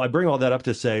role, I bring all that up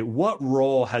to say, what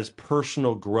role has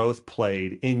personal growth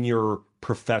played in your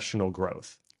professional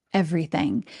growth?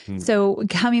 Everything. So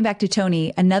coming back to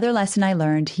Tony, another lesson I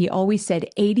learned, he always said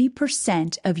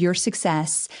 80% of your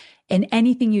success in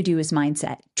anything you do is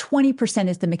mindset. 20%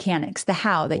 is the mechanics, the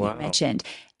how that you mentioned.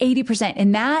 80%.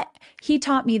 And that, he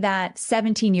taught me that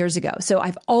 17 years ago. So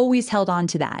I've always held on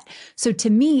to that. So to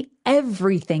me,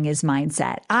 everything is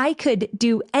mindset. I could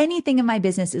do anything in my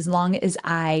business as long as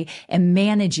I am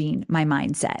managing my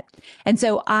mindset. And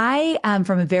so I,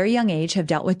 from a very young age, have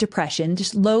dealt with depression,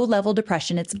 just low level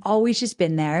depression. It's always just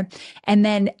been there. And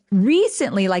then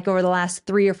recently, like over the last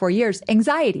 3 or 4 years,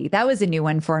 anxiety. That was a new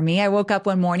one for me. I woke up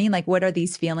one morning, like, what are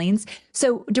these feelings?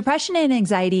 So depression and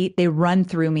anxiety, they run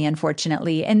through me,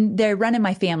 unfortunately, and they run in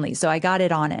my family. So I got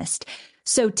it honest.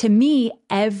 So to me,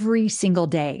 every single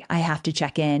day, I have to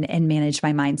check in and manage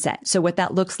my mindset. So what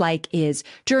that looks like is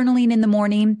journaling in the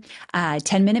morning,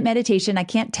 10-minute meditation. I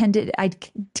can't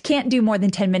do more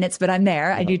than 10 minutes, but I'm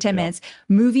there. I do 10 minutes.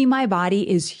 Moving my body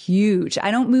is huge.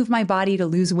 I don't move my body to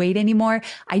lose weight anymore.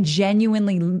 I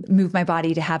genuinely move my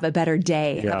body to have a better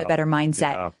day, have a better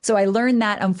mindset. Yeah. So I learned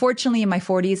that, unfortunately, in my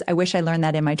 40s. I wish I learned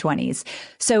that in my 20s.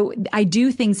 So I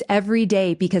do things every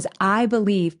day because I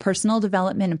believe personal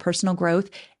development and personal growth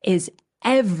is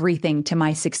everything to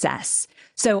my success.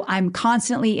 So I'm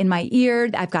constantly in my ear.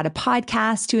 I've got a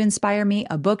podcast to inspire me,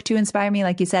 a book to inspire me.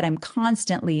 Like you said, I'm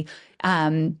constantly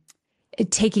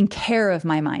taking care of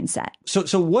my mindset.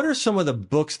 So what are some of the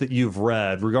books that you've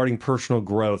read regarding personal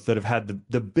growth that have had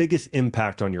the biggest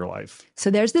impact on your life?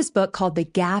 So there's this book called The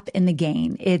Gap in the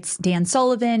Gain. It's Dan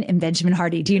Sullivan and Benjamin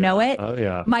Hardy. Do you know it? Oh,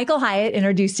 yeah. Michael Hyatt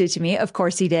introduced it to me. Of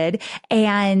course he did.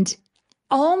 And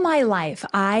all my life,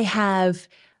 I have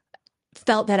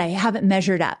felt that I haven't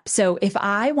measured up. So if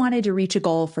I wanted to reach a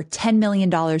goal for $10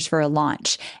 million for a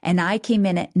launch and I came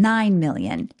in at $9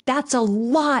 million, that's a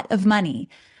lot of money.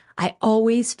 I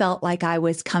always felt like I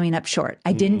was coming up short.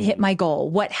 I didn't hit my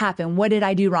goal. What happened? What did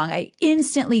I do wrong? I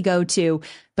instantly go to,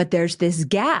 but there's this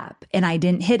gap and I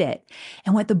didn't hit it.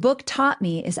 And what the book taught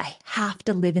me is I have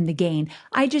to live in the gain.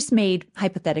 I just made,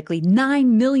 hypothetically, $9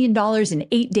 million in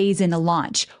 8 days in a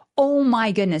launch. Oh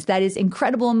my goodness, that is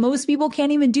incredible. And most people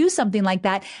can't even do something like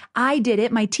that. I did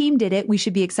it. My team did it. We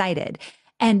should be excited.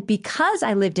 And because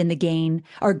I lived in the gain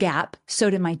or gap, so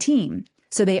did my team.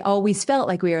 So they always felt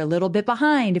like we were a little bit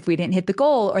behind if we didn't hit the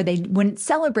goal, or they wouldn't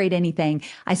celebrate anything.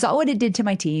 I saw what it did to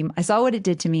my team. I saw what it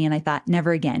did to me, and I thought,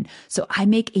 never again. So I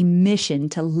make a mission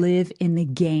to live in the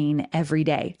gain every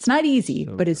day. It's not easy,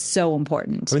 but it's so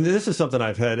important. I mean, this is something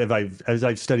I've had as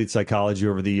I've studied psychology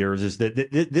over the years, is that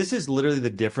this is literally the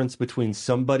difference between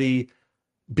somebody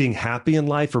being happy in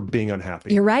life or being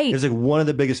unhappy. You're right. It's like one of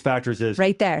the biggest factors is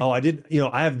right there. Oh,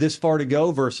 I have this far to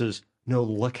go versus no,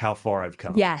 look how far I've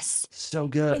come. Yes. So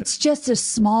good. It's just a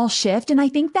small shift. And I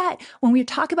think that when we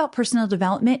talk about personal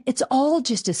development, it's all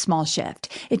just a small shift.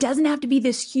 It doesn't have to be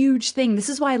this huge thing. This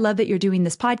is why I love that you're doing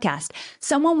this podcast.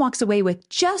 Someone walks away with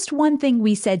just one thing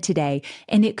we said today,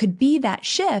 and it could be that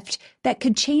shift that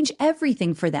could change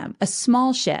everything for them. A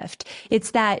small shift.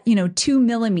 It's that, 2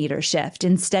 millimeter shift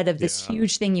instead of this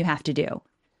huge thing you have to do.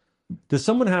 Does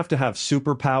someone have to have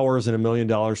superpowers and $1 million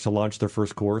to launch their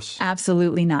first course?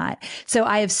 Absolutely not. So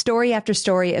I have story after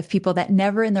story of people that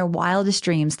never in their wildest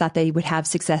dreams thought they would have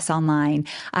success online.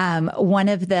 One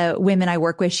of the women I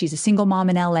work with, she's a single mom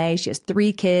in LA. She has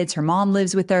 3 kids. Her mom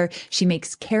lives with her. She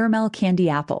makes caramel candy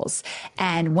apples.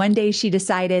 And one day she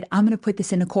decided, I'm going to put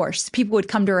this in a course. People would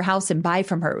come to her house and buy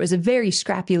from her. It was a very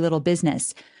scrappy little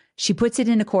business. She puts it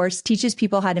in a course, teaches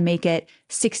people how to make it,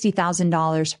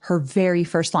 $60,000, her very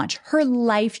first launch. Her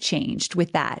life changed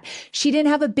with that. She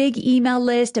didn't have a big email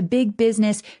list, a big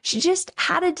business. She just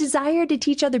had a desire to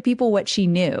teach other people what she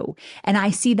knew. And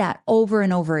I see that over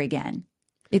and over again.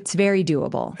 It's very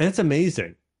doable. And it's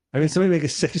amazing. I mean, somebody make a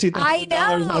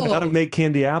 $60,000 on how to make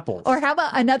candy apples. Or how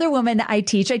about another woman I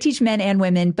teach men and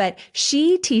women, but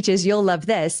she teaches, you'll love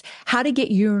this, how to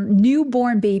get your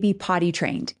newborn baby potty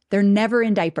trained. They're never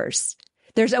in diapers.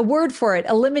 There's a word for it,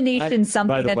 elimination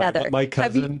something another. My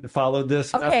cousin followed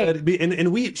this method.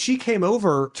 And she came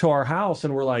over to our house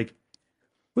and we're like,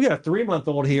 we got a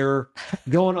 3-month-old here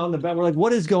going on the bed. We're like,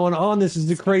 what is going on? This is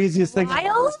the craziest thing I've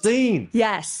ever seen.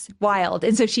 Yes, wild.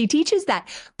 And so she teaches that.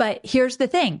 But here's the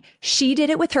thing. She did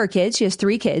it with her kids. She has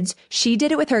 3 kids. She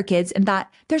did it with her kids and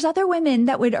thought there's other women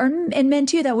that would earn, and men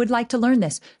too, that would like to learn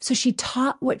this. So she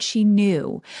taught what she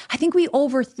knew. I think we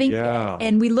overthink it.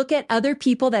 And we look at other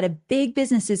people that have big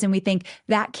businesses and we think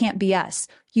that can't be us.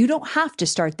 You don't have to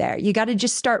start there. You got to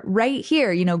just start right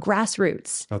here,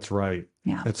 grassroots. That's right.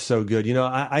 Yeah. That's so good.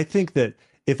 I think that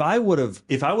if I would have,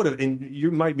 and you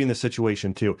might be in this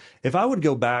situation too, if I would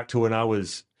go back to when I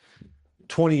was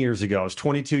 20 years ago, I was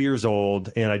 22 years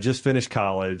old and I just finished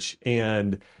college.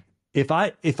 And if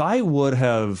I would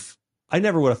have, I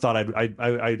never would have thought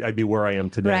I'd be where I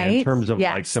am today in terms of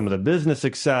like some of the business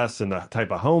success and the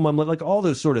type of home I'm like all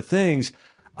those sort of things.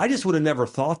 I just would have never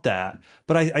thought that.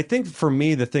 But I think for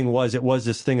me, the thing was, it was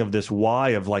this thing of this why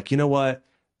of like, you know what?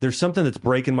 There's something that's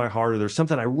breaking my heart, or there's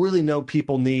something I really know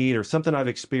people need, or something I've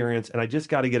experienced, and I just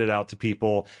got to get it out to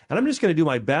people. And I'm just going to do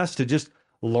my best to just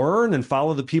learn and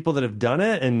follow the people that have done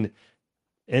it. And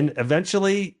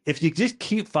eventually, if you just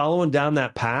keep following down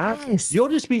that path, you'll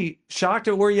just be shocked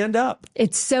at where you end up.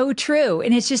 It's so true.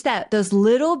 And it's just that those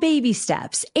little baby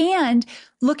steps and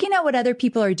looking at what other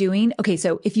people are doing. Okay,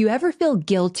 so if you ever feel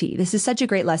guilty, this is such a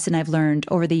great lesson I've learned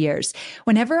over the years.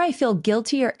 Whenever I feel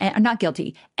guilty or not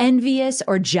guilty, envious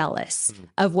or jealous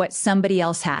of what somebody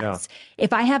else has,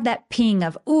 if I have that ping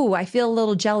of, ooh, I feel a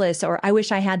little jealous or I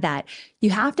wish I had that,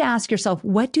 you have to ask yourself,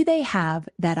 what do they have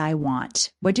that I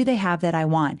want? What do they have that I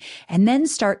want? And then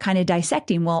start kind of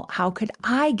dissecting, well, how could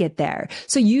I get there?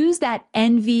 So use that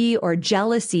envy or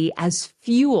jealousy as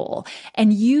fuel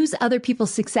and use other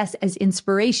people's success as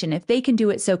inspiration. If they can do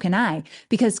it, so can I.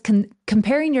 Because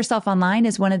comparing yourself online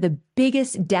is one of the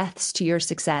biggest deaths to your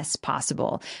success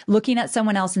possible. Looking at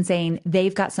someone else and saying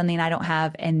they've got something I don't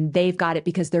have and they've got it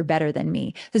because they're better than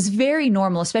me. This is very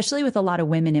normal, especially with a lot of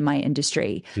women in my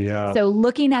industry. Yeah. So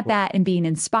looking at that and being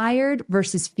inspired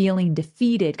versus feeling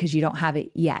defeated because you don't have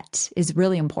it yet is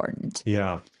really important.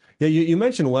 Yeah. Yeah, you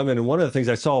mentioned women, and one of the things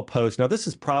I saw a post, now this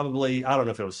is probably, I don't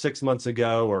know if it was 6 months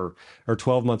ago or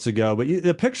 12 months ago, but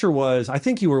the picture was, I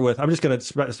think you were with, I'm just going to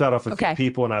start off with a few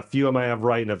people, and a few I might have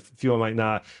right and a few I might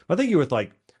not. I think you were with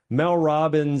like Mel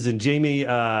Robbins and Jamie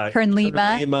Kern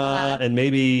Lima, and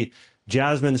maybe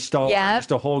Jasmine Starr, just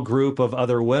a whole group of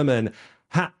other women.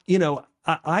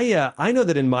 I know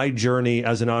that in my journey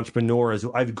as an entrepreneur, as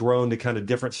I've grown to kind of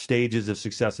different stages of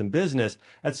success in business,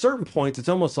 at certain points, it's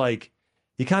almost like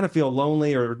you kind of feel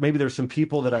lonely, or maybe there's some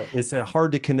people that it's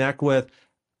hard to connect with.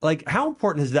 Like, how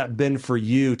important has that been for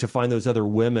you to find those other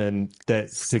women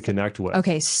to connect with?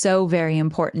 Okay, so very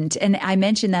important. And I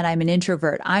mentioned that I'm an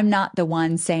introvert. I'm not the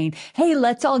one saying, hey,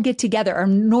 let's all get together.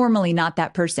 I'm normally not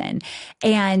that person.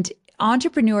 And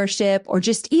entrepreneurship, or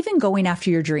just even going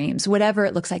after your dreams, whatever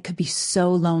it looks like, could be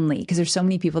so lonely because there's so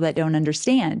many people that don't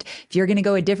understand. If you're going to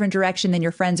go a different direction than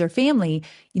your friends or family,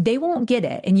 they won't get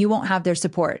it and you won't have their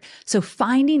support. So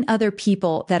finding other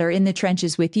people that are in the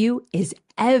trenches with you is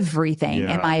everything,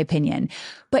 in my opinion.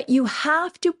 But you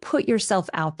have to put yourself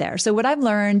out there. So what I've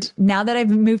learned now that I've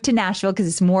moved to Nashville, because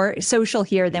it's more social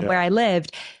here than where I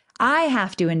lived, I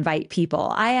have to invite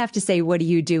people. I have to say, what are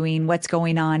you doing? What's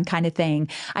going on? Kind of thing.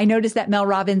 I noticed that Mel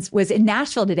Robbins was in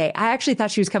Nashville today. I actually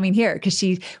thought she was coming here because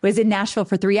she was in Nashville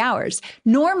for 3 hours.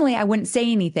 Normally, I wouldn't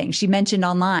say anything. She mentioned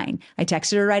online. I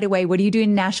texted her right away. What are you doing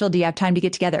in Nashville? Do you have time to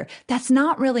get together? That's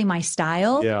not really my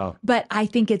style. Yeah. But I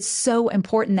think it's so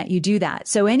important that you do that.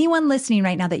 So anyone listening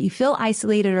right now that you feel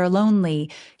isolated or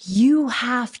lonely, you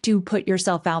have to put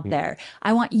yourself out there.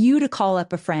 I want you to call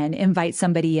up a friend, invite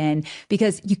somebody in,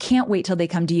 because you can't wait till they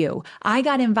come to you. I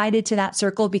got invited to that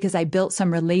circle because I built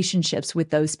some relationships with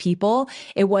those people.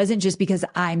 It wasn't just because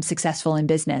I'm successful in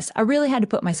business. I really had to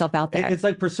put myself out there. It's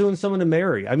like pursuing someone to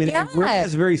marry. I mean, it really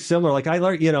is very similar. Like I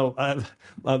learned,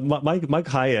 Mike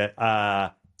Hyatt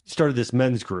started this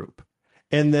men's group.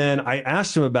 And then I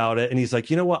asked him about it, and he's like,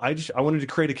 you know what? I wanted to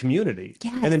create a community.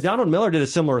 Yes. And then Donald Miller did a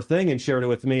similar thing and shared it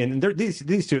with me. And these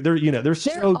two, they're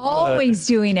so always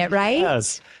doing it, right?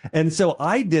 Yes. And so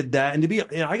I did that. And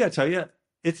I got to tell you,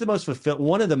 it's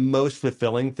one of the most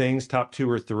fulfilling things, top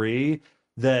 2 or 3,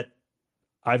 that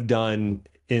I've done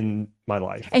in my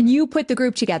life. And you put the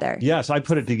group together. Yes, I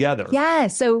put it together.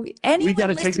 Yes. So we got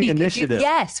to take the initiative.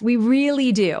 Yes, we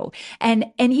really do.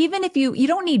 And even if you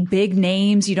don't need big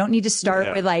names, you don't need to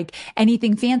start with like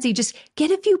anything fancy, just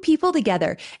get a few people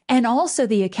together. And also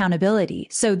the accountability.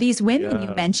 So these women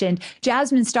you mentioned,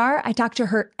 Jasmine Star, I talk to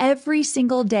her every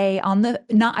single day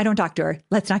I don't talk to her.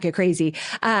 Let's not get crazy.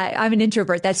 I'm an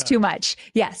introvert. That's too much.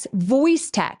 Yes. Voice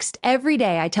text every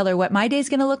day. I tell her what my day's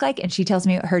going to look like, and she tells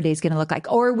me what her day's going to look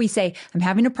like. Or we say, I'm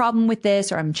having a problem with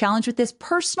this, or I'm challenged with this,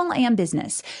 personal and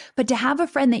business. But to have a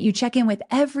friend that you check in with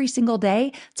every single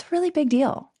day, it's a really big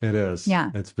deal. It is.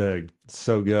 Yeah. It's big. It's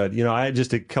so good. I had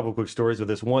just a couple quick stories with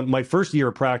this one. My first year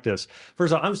of practice,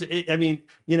 first of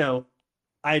all,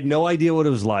 I had no idea what it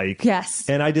was like. Yes.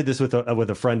 And I did this with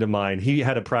a friend of mine. He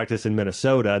had a practice in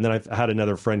Minnesota, and then I had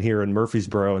another friend here in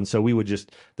Murfreesboro. And so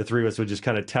the 3 of us would just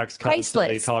kind of text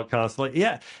constantly, talk constantly.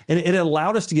 Yeah. And it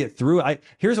allowed us to get through.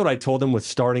 Here's what I told them with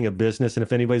starting a business. And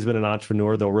if anybody's been an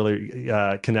entrepreneur, they'll really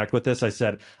connect with this. I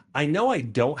said, I know I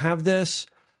don't have this,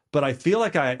 but I feel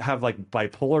like I have like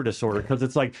bipolar disorder, because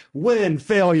it's like win,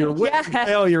 failure, win,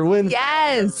 failure, win.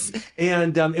 Yes. Failure.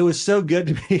 And it was so good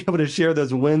to be able to share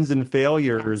those wins and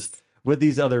failures with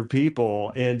these other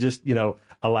people, and just,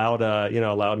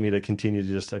 allowed me to continue to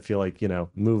just, I feel like,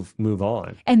 move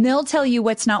on. And they'll tell you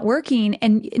what's not working.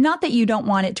 And not that you don't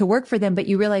want it to work for them, but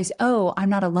you realize, oh, I'm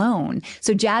not alone.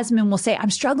 So Jasmine will say, I'm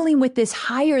struggling with this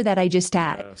hire that I just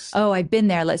had. Yes. Oh, I've been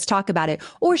there. Let's talk about it.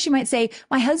 Or she might say,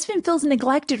 my husband feels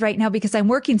neglected right now because I'm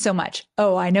working so much.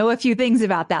 Oh, I know a few things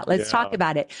about that. Let's talk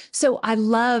about it. So I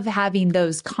love having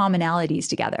those commonalities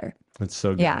together. That's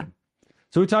so good. Yeah.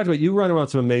 So we talked about, you run around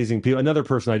some amazing people. Another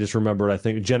person I just remembered, I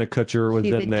think Jenna Kutcher was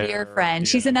in there. She's a dear friend.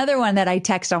 She's another one that I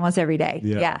text almost every day.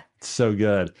 Yeah. So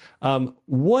good.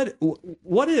 What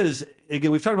is,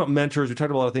 again, we've talked about mentors, we've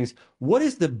talked about a lot of things. What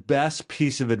is the best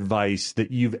piece of advice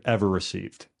that you've ever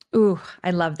received? Ooh,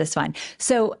 I love this one.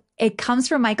 So it comes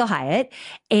from Michael Hyatt,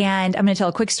 and I'm going to tell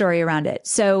a quick story around it.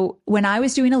 So when I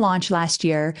was doing a launch last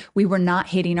year, we were not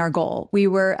hitting our goal. We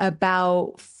were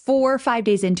about 4 or 5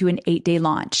 days into an 8-day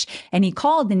launch. And he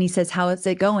called and he says, how is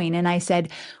it going? And I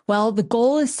said, well, the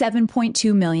goal is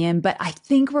 7.2 million, but I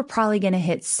think we're probably going to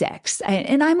hit 6.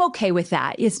 And I'm okay with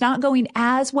that. It's not going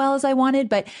as well as I wanted,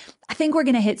 but I think we're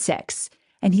going to hit 6.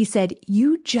 And he said,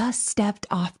 you just stepped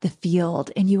off the field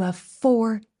and you have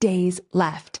 4 days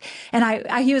left. And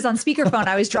he was on speakerphone.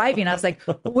 I was driving. I was like,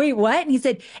 wait, what? And he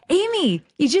said, Amy,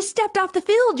 you just stepped off the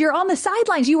field. You're on the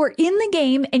sidelines. You were in the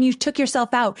game and you took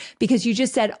yourself out because you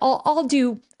just said, I'll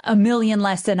do 1 million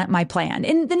less than my plan.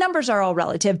 And the numbers are all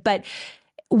relative, but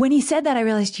when he said that, I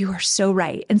realized you are so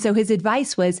right. And so his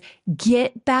advice was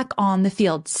get back on the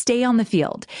field, stay on the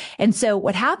field. And so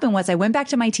what happened was I went back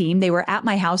to my team. They were at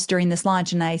my house during this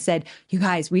launch. And I said, you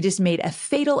guys, we just made a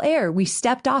fatal error. We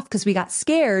stepped off because we got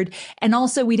scared. And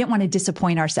also we didn't want to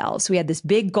disappoint ourselves. We had this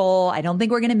big goal. I don't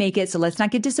think we're going to make it. So let's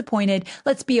not get disappointed.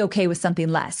 Let's be okay with something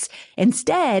less.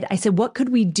 Instead, I said, what could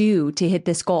we do to hit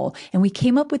this goal? And we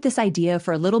came up with this idea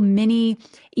for a little mini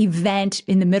event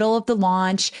in the middle of the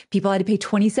launch. People had to pay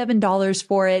 $27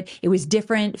 for it. It was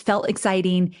different, felt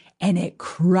exciting, and it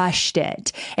crushed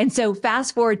it. And so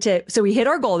so we hit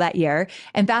our goal that year,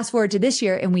 and fast forward to this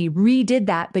year and we redid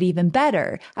that, but even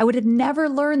better. I would have never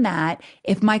learned that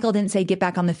if Michael didn't say, get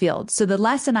back on the field. So the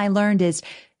lesson I learned is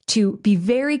to be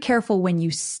very careful when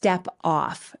you step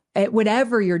off at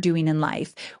whatever you're doing in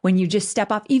life. When you just step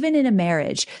off, even in a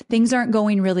marriage, things aren't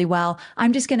going really well.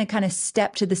 I'm just going to kind of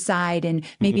step to the side and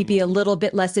maybe be a little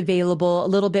bit less available, a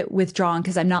little bit withdrawn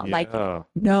because I'm not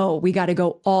no, we got to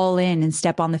go all in and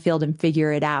step on the field and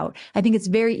figure it out. I think it's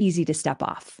very easy to step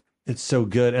off. It's so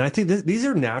good. And I think these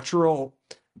are natural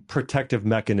protective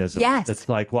mechanism. Yes. It's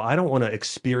like, well, I don't want to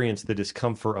experience the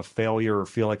discomfort of failure or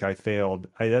feel like I failed.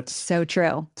 That's so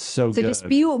true. So good. Just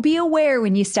be aware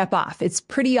when you step off. It's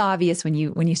pretty obvious when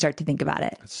you start to think about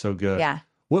it. That's so good. Yeah.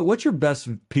 What's your best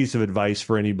piece of advice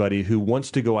for anybody who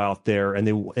wants to go out there and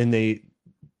they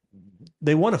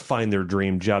want to find their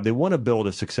dream job? They want to build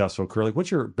a successful career. Like,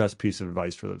 what's your best piece of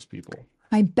advice for those people?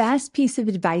 My best piece of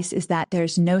advice is that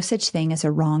there's no such thing as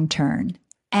a wrong turn.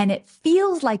 And it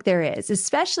feels like there is,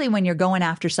 especially when you're going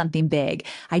after something big.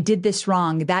 I did this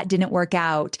wrong. That didn't work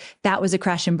out. That was a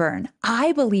crash and burn.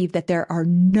 I believe that there are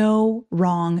no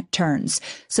wrong turns.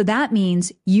 So that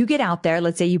means you get out there.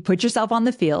 Let's say you put yourself on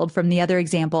the field from the other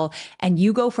example and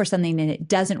you go for something and it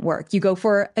doesn't work. You go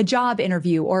for a job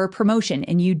interview or a promotion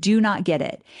and you do not get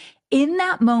it. In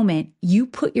that moment, you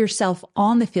put yourself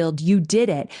on the field, you did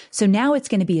it. So now it's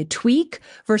going to be a tweak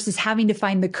versus having to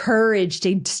find the courage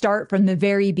to start from the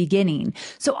very beginning.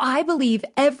 So I believe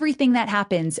everything that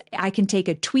happens, I can take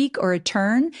a tweak or a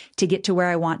turn to get to where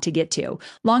I want to get to.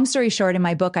 Long story short, in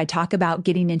my book, I talk about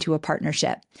getting into a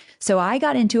partnership. So I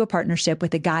got into a partnership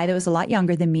with a guy that was a lot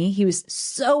younger than me. He was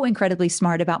so incredibly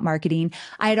smart about marketing.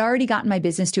 I had already gotten my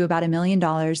business to about $1 million.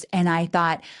 And I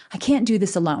thought, I can't do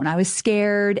this alone. I was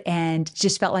scared and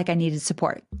just felt like I needed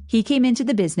support. He came into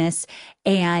the business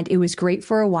and it was great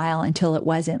for a while until it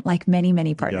wasn't, like many,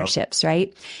 many partnerships,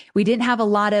 right? We didn't have a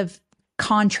lot of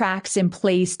contracts in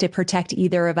place to protect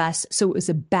either of us. So it was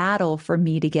a battle for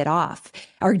me to get off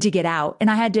or to get out. And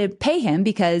I had to pay him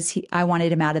because I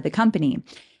wanted him out of the company.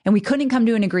 And we couldn't come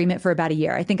to an agreement for about a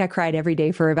year. I think I cried every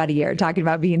day for about a year talking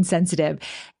about being sensitive.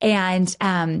 And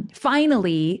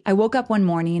finally, I woke up one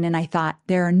morning and I thought,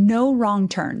 there are no wrong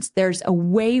turns. There's a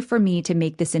way for me to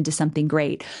make this into something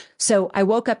great. So I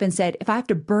woke up and said, if I have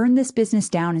to burn this business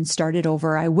down and start it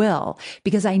over, I will.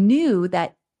 Because I knew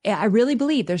that I really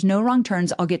believe there's no wrong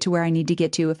turns. I'll get to where I need to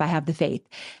get to if I have the faith.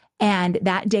 And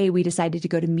that day we decided to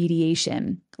go to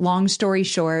mediation. Long story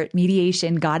short,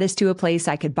 mediation got us to a place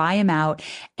I could buy him out.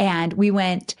 And we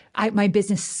went, my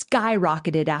business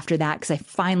skyrocketed after that because I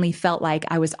finally felt like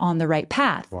I was on the right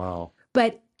path. Wow.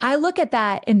 But I look at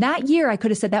that, and that year I could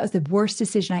have said that was the worst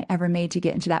decision I ever made to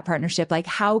get into that partnership. Like,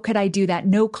 how could I do that?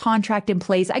 No contract in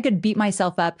place. I could beat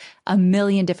myself up a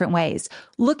million different ways.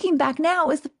 Looking back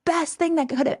now is the best thing that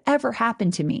could have ever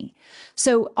happened to me.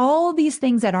 So all these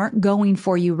things that aren't going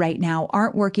for you right now,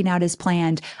 aren't working out as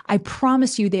planned, I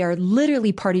promise you they are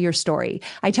literally part of your story.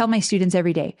 I tell my students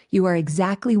every day, you are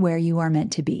exactly where you are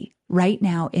meant to be. Right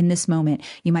now, in this moment,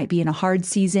 you might be in a hard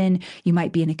season. You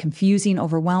might be in a confusing,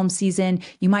 overwhelmed season.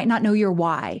 You might not know your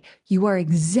why. You are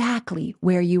exactly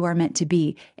where you are meant to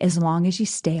be as long as you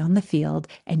stay on the field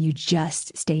and you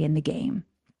just stay in the game.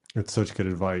 It's such good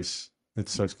advice.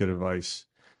 It's such good advice.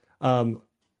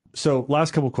 So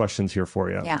last couple questions here for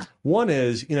you. Yeah. One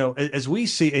is, as we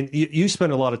see, and you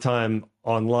spend a lot of time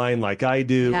online like I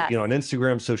do, Yeah. On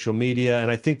Instagram, social media.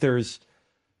 And I think there's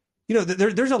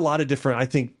a lot of different, I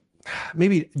think,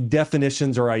 maybe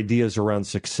definitions or ideas around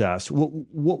success.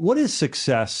 What is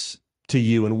success to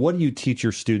you, and what do you teach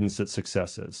your students that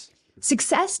success is?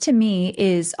 Success to me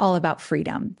is all about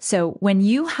freedom. So when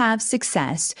you have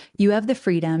success, you have the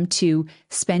freedom to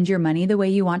spend your money the way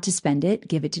you want to spend it,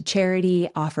 give it to charity,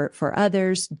 offer it for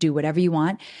others, do whatever you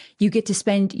want. You get to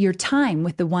spend your time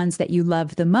with the ones that you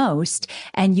love the most,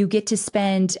 and you get to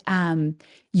spend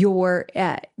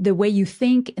the way you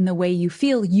think and the way you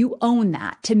feel, you own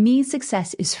that. To me,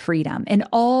 success is freedom in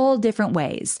all different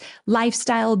ways,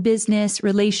 lifestyle, business,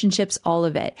 relationships, all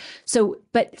of it. So,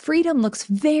 but freedom looks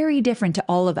very different to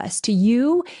all of us. To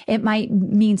you, it might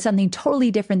mean something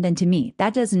totally different than to me.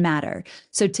 That doesn't matter.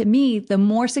 So to me, the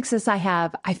more success I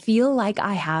have, I feel like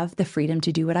I have the freedom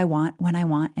to do what I want, when I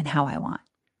want, and how I want.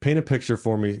 Paint a picture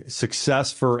for me.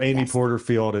 Success for Amy Yes.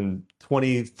 Porterfield in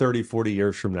 20, 30, 40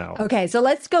 years from now. Okay, so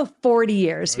let's go 40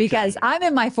 years because I'm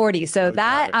in my 40s. So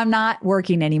that I'm not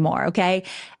working anymore. Okay.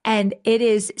 And it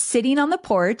is sitting on the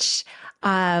porch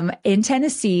in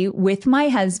Tennessee with my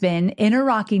husband in a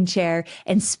rocking chair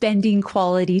and spending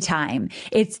quality time.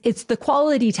 It's the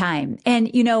quality time.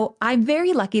 And, you know, I'm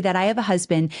very lucky that I have a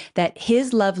husband that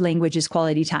his love language is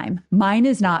quality time. Mine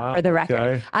is not, for the record.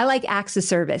 Okay. I like acts of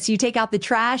service. You take out the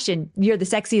trash and you're the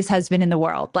sexiest husband in the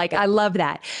world. Like, I love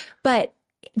that. But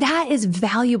that is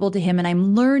valuable to him. And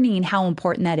I'm learning how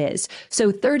important that is.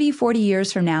 So 30, 40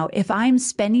 years from now, if I'm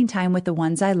spending time with the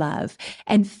ones I love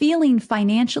and feeling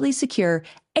financially secure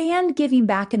and giving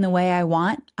back in the way I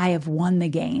want, I have won the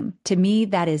game. To me,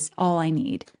 that is all I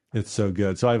need. It's so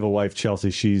good. So I have a wife,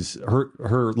 Chelsea.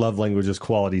 Her love language is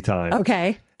quality time.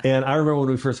 Okay. And I remember when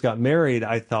we first got married,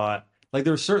 I thought, like,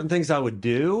 there were certain things I would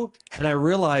do, and I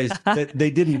realized that they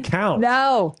didn't count.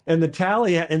 No. And the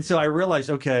tally, and so I realized,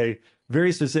 okay,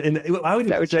 very specific. And I would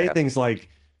So say true. things like,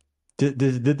 did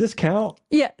this count?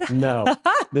 Yeah. No,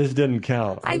 this didn't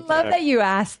count. I love that you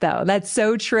asked, though. That's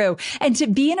so true. And to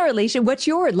be in a relation, what's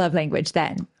your love language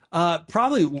then?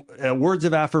 Probably words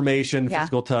of affirmation, Yeah.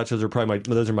 physical touch. Those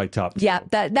are my top two. Yeah,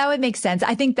 that would make sense.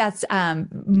 I think that's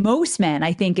most men.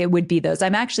 I think it would be those.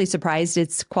 I'm actually surprised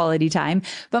it's quality time,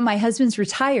 but my husband's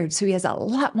retired, so he has a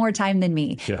lot more time than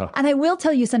me. Yeah. And I will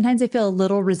tell you, sometimes I feel a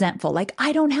little resentful. Like,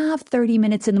 I don't have 30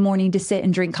 minutes in the morning to sit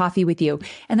and drink coffee with you.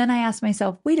 And then I ask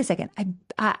myself, wait a second,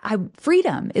 I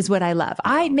freedom is what I love.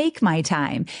 I make my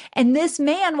time, and this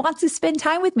man wants to spend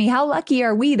time with me. How lucky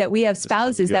are we that we have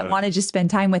spouses that want to just spend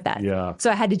time with us? Yeah. So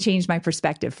I had to change my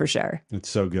perspective for sure. It's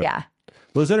so good. Yeah.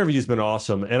 Well, this interview's been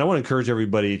awesome, and I want to encourage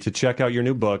everybody to check out your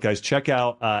new book, guys. Check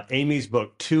out Amy's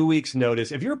book, 2 Weeks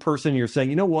Notice. If you're a person, you're saying,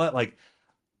 you know what, like,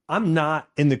 I'm not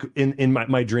in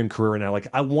my dream career right now. Like,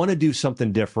 I want to do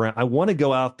something different. I want to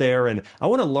go out there and I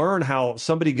want to learn how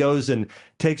somebody goes and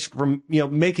takes from,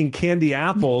 making candy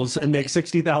apples and makes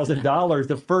 $60,000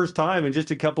 the first time in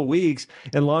just a couple weeks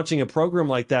and launching a program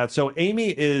like that. So Amy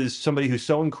is somebody who's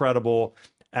so incredible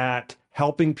at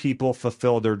helping people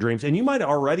fulfill their dreams. And you might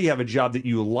already have a job that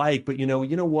you like, but you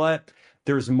know what?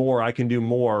 There's more. I can do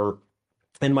more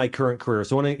in my current career.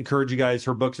 So I want to encourage you guys,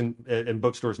 her books in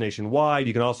bookstores nationwide.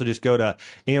 You can also just go to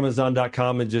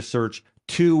Amazon.com and just search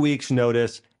 2 Weeks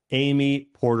Notice, Amy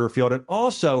Porterfield. And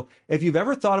also, if you've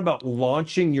ever thought about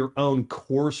launching your own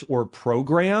course or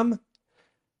program,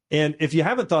 and if you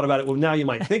haven't thought about it, well, now you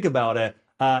might think about it.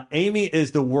 Amy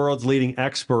is the world's leading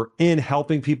expert in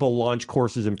helping people launch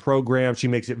courses and programs. She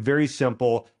makes it very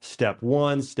simple. Step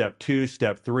 1, step 2,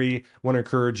 step 3. Want to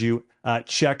encourage you,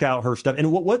 check out her stuff.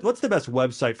 And what's the best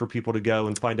website for people to go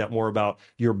and find out more about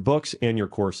your books and your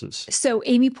courses? So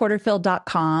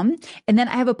amyporterfield.com. And then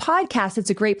I have a podcast. It's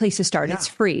a great place to start. Yeah. It's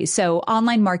free. So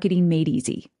Online Marketing Made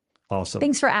Easy. Awesome.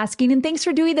 Thanks for asking, and thanks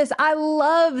for doing this. I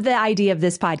love the idea of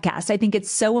this podcast. I think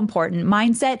it's so important.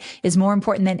 Mindset is more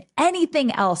important than anything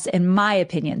else, in my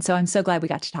opinion. So I'm so glad we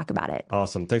got to talk about it.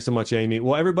 Awesome. Thanks so much, Amy.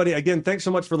 Well, everybody, again, thanks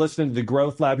so much for listening to the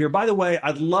Growth Lab here. By the way,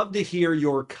 I'd love to hear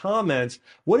your comments.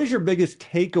 What is your biggest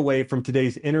takeaway from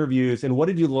today's interviews, and what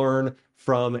did you learn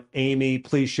from Amy?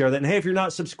 Please share that. And hey, if you're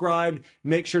not subscribed,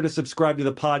 make sure to subscribe to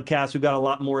the podcast. We've got a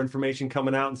lot more information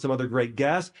coming out and some other great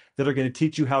guests that are going to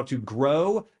teach you how to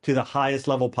grow to the highest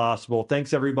level possible.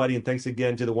 Thanks, everybody. And thanks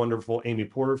again to the wonderful Amy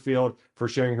Porterfield for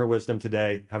sharing her wisdom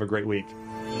today. Have a great week.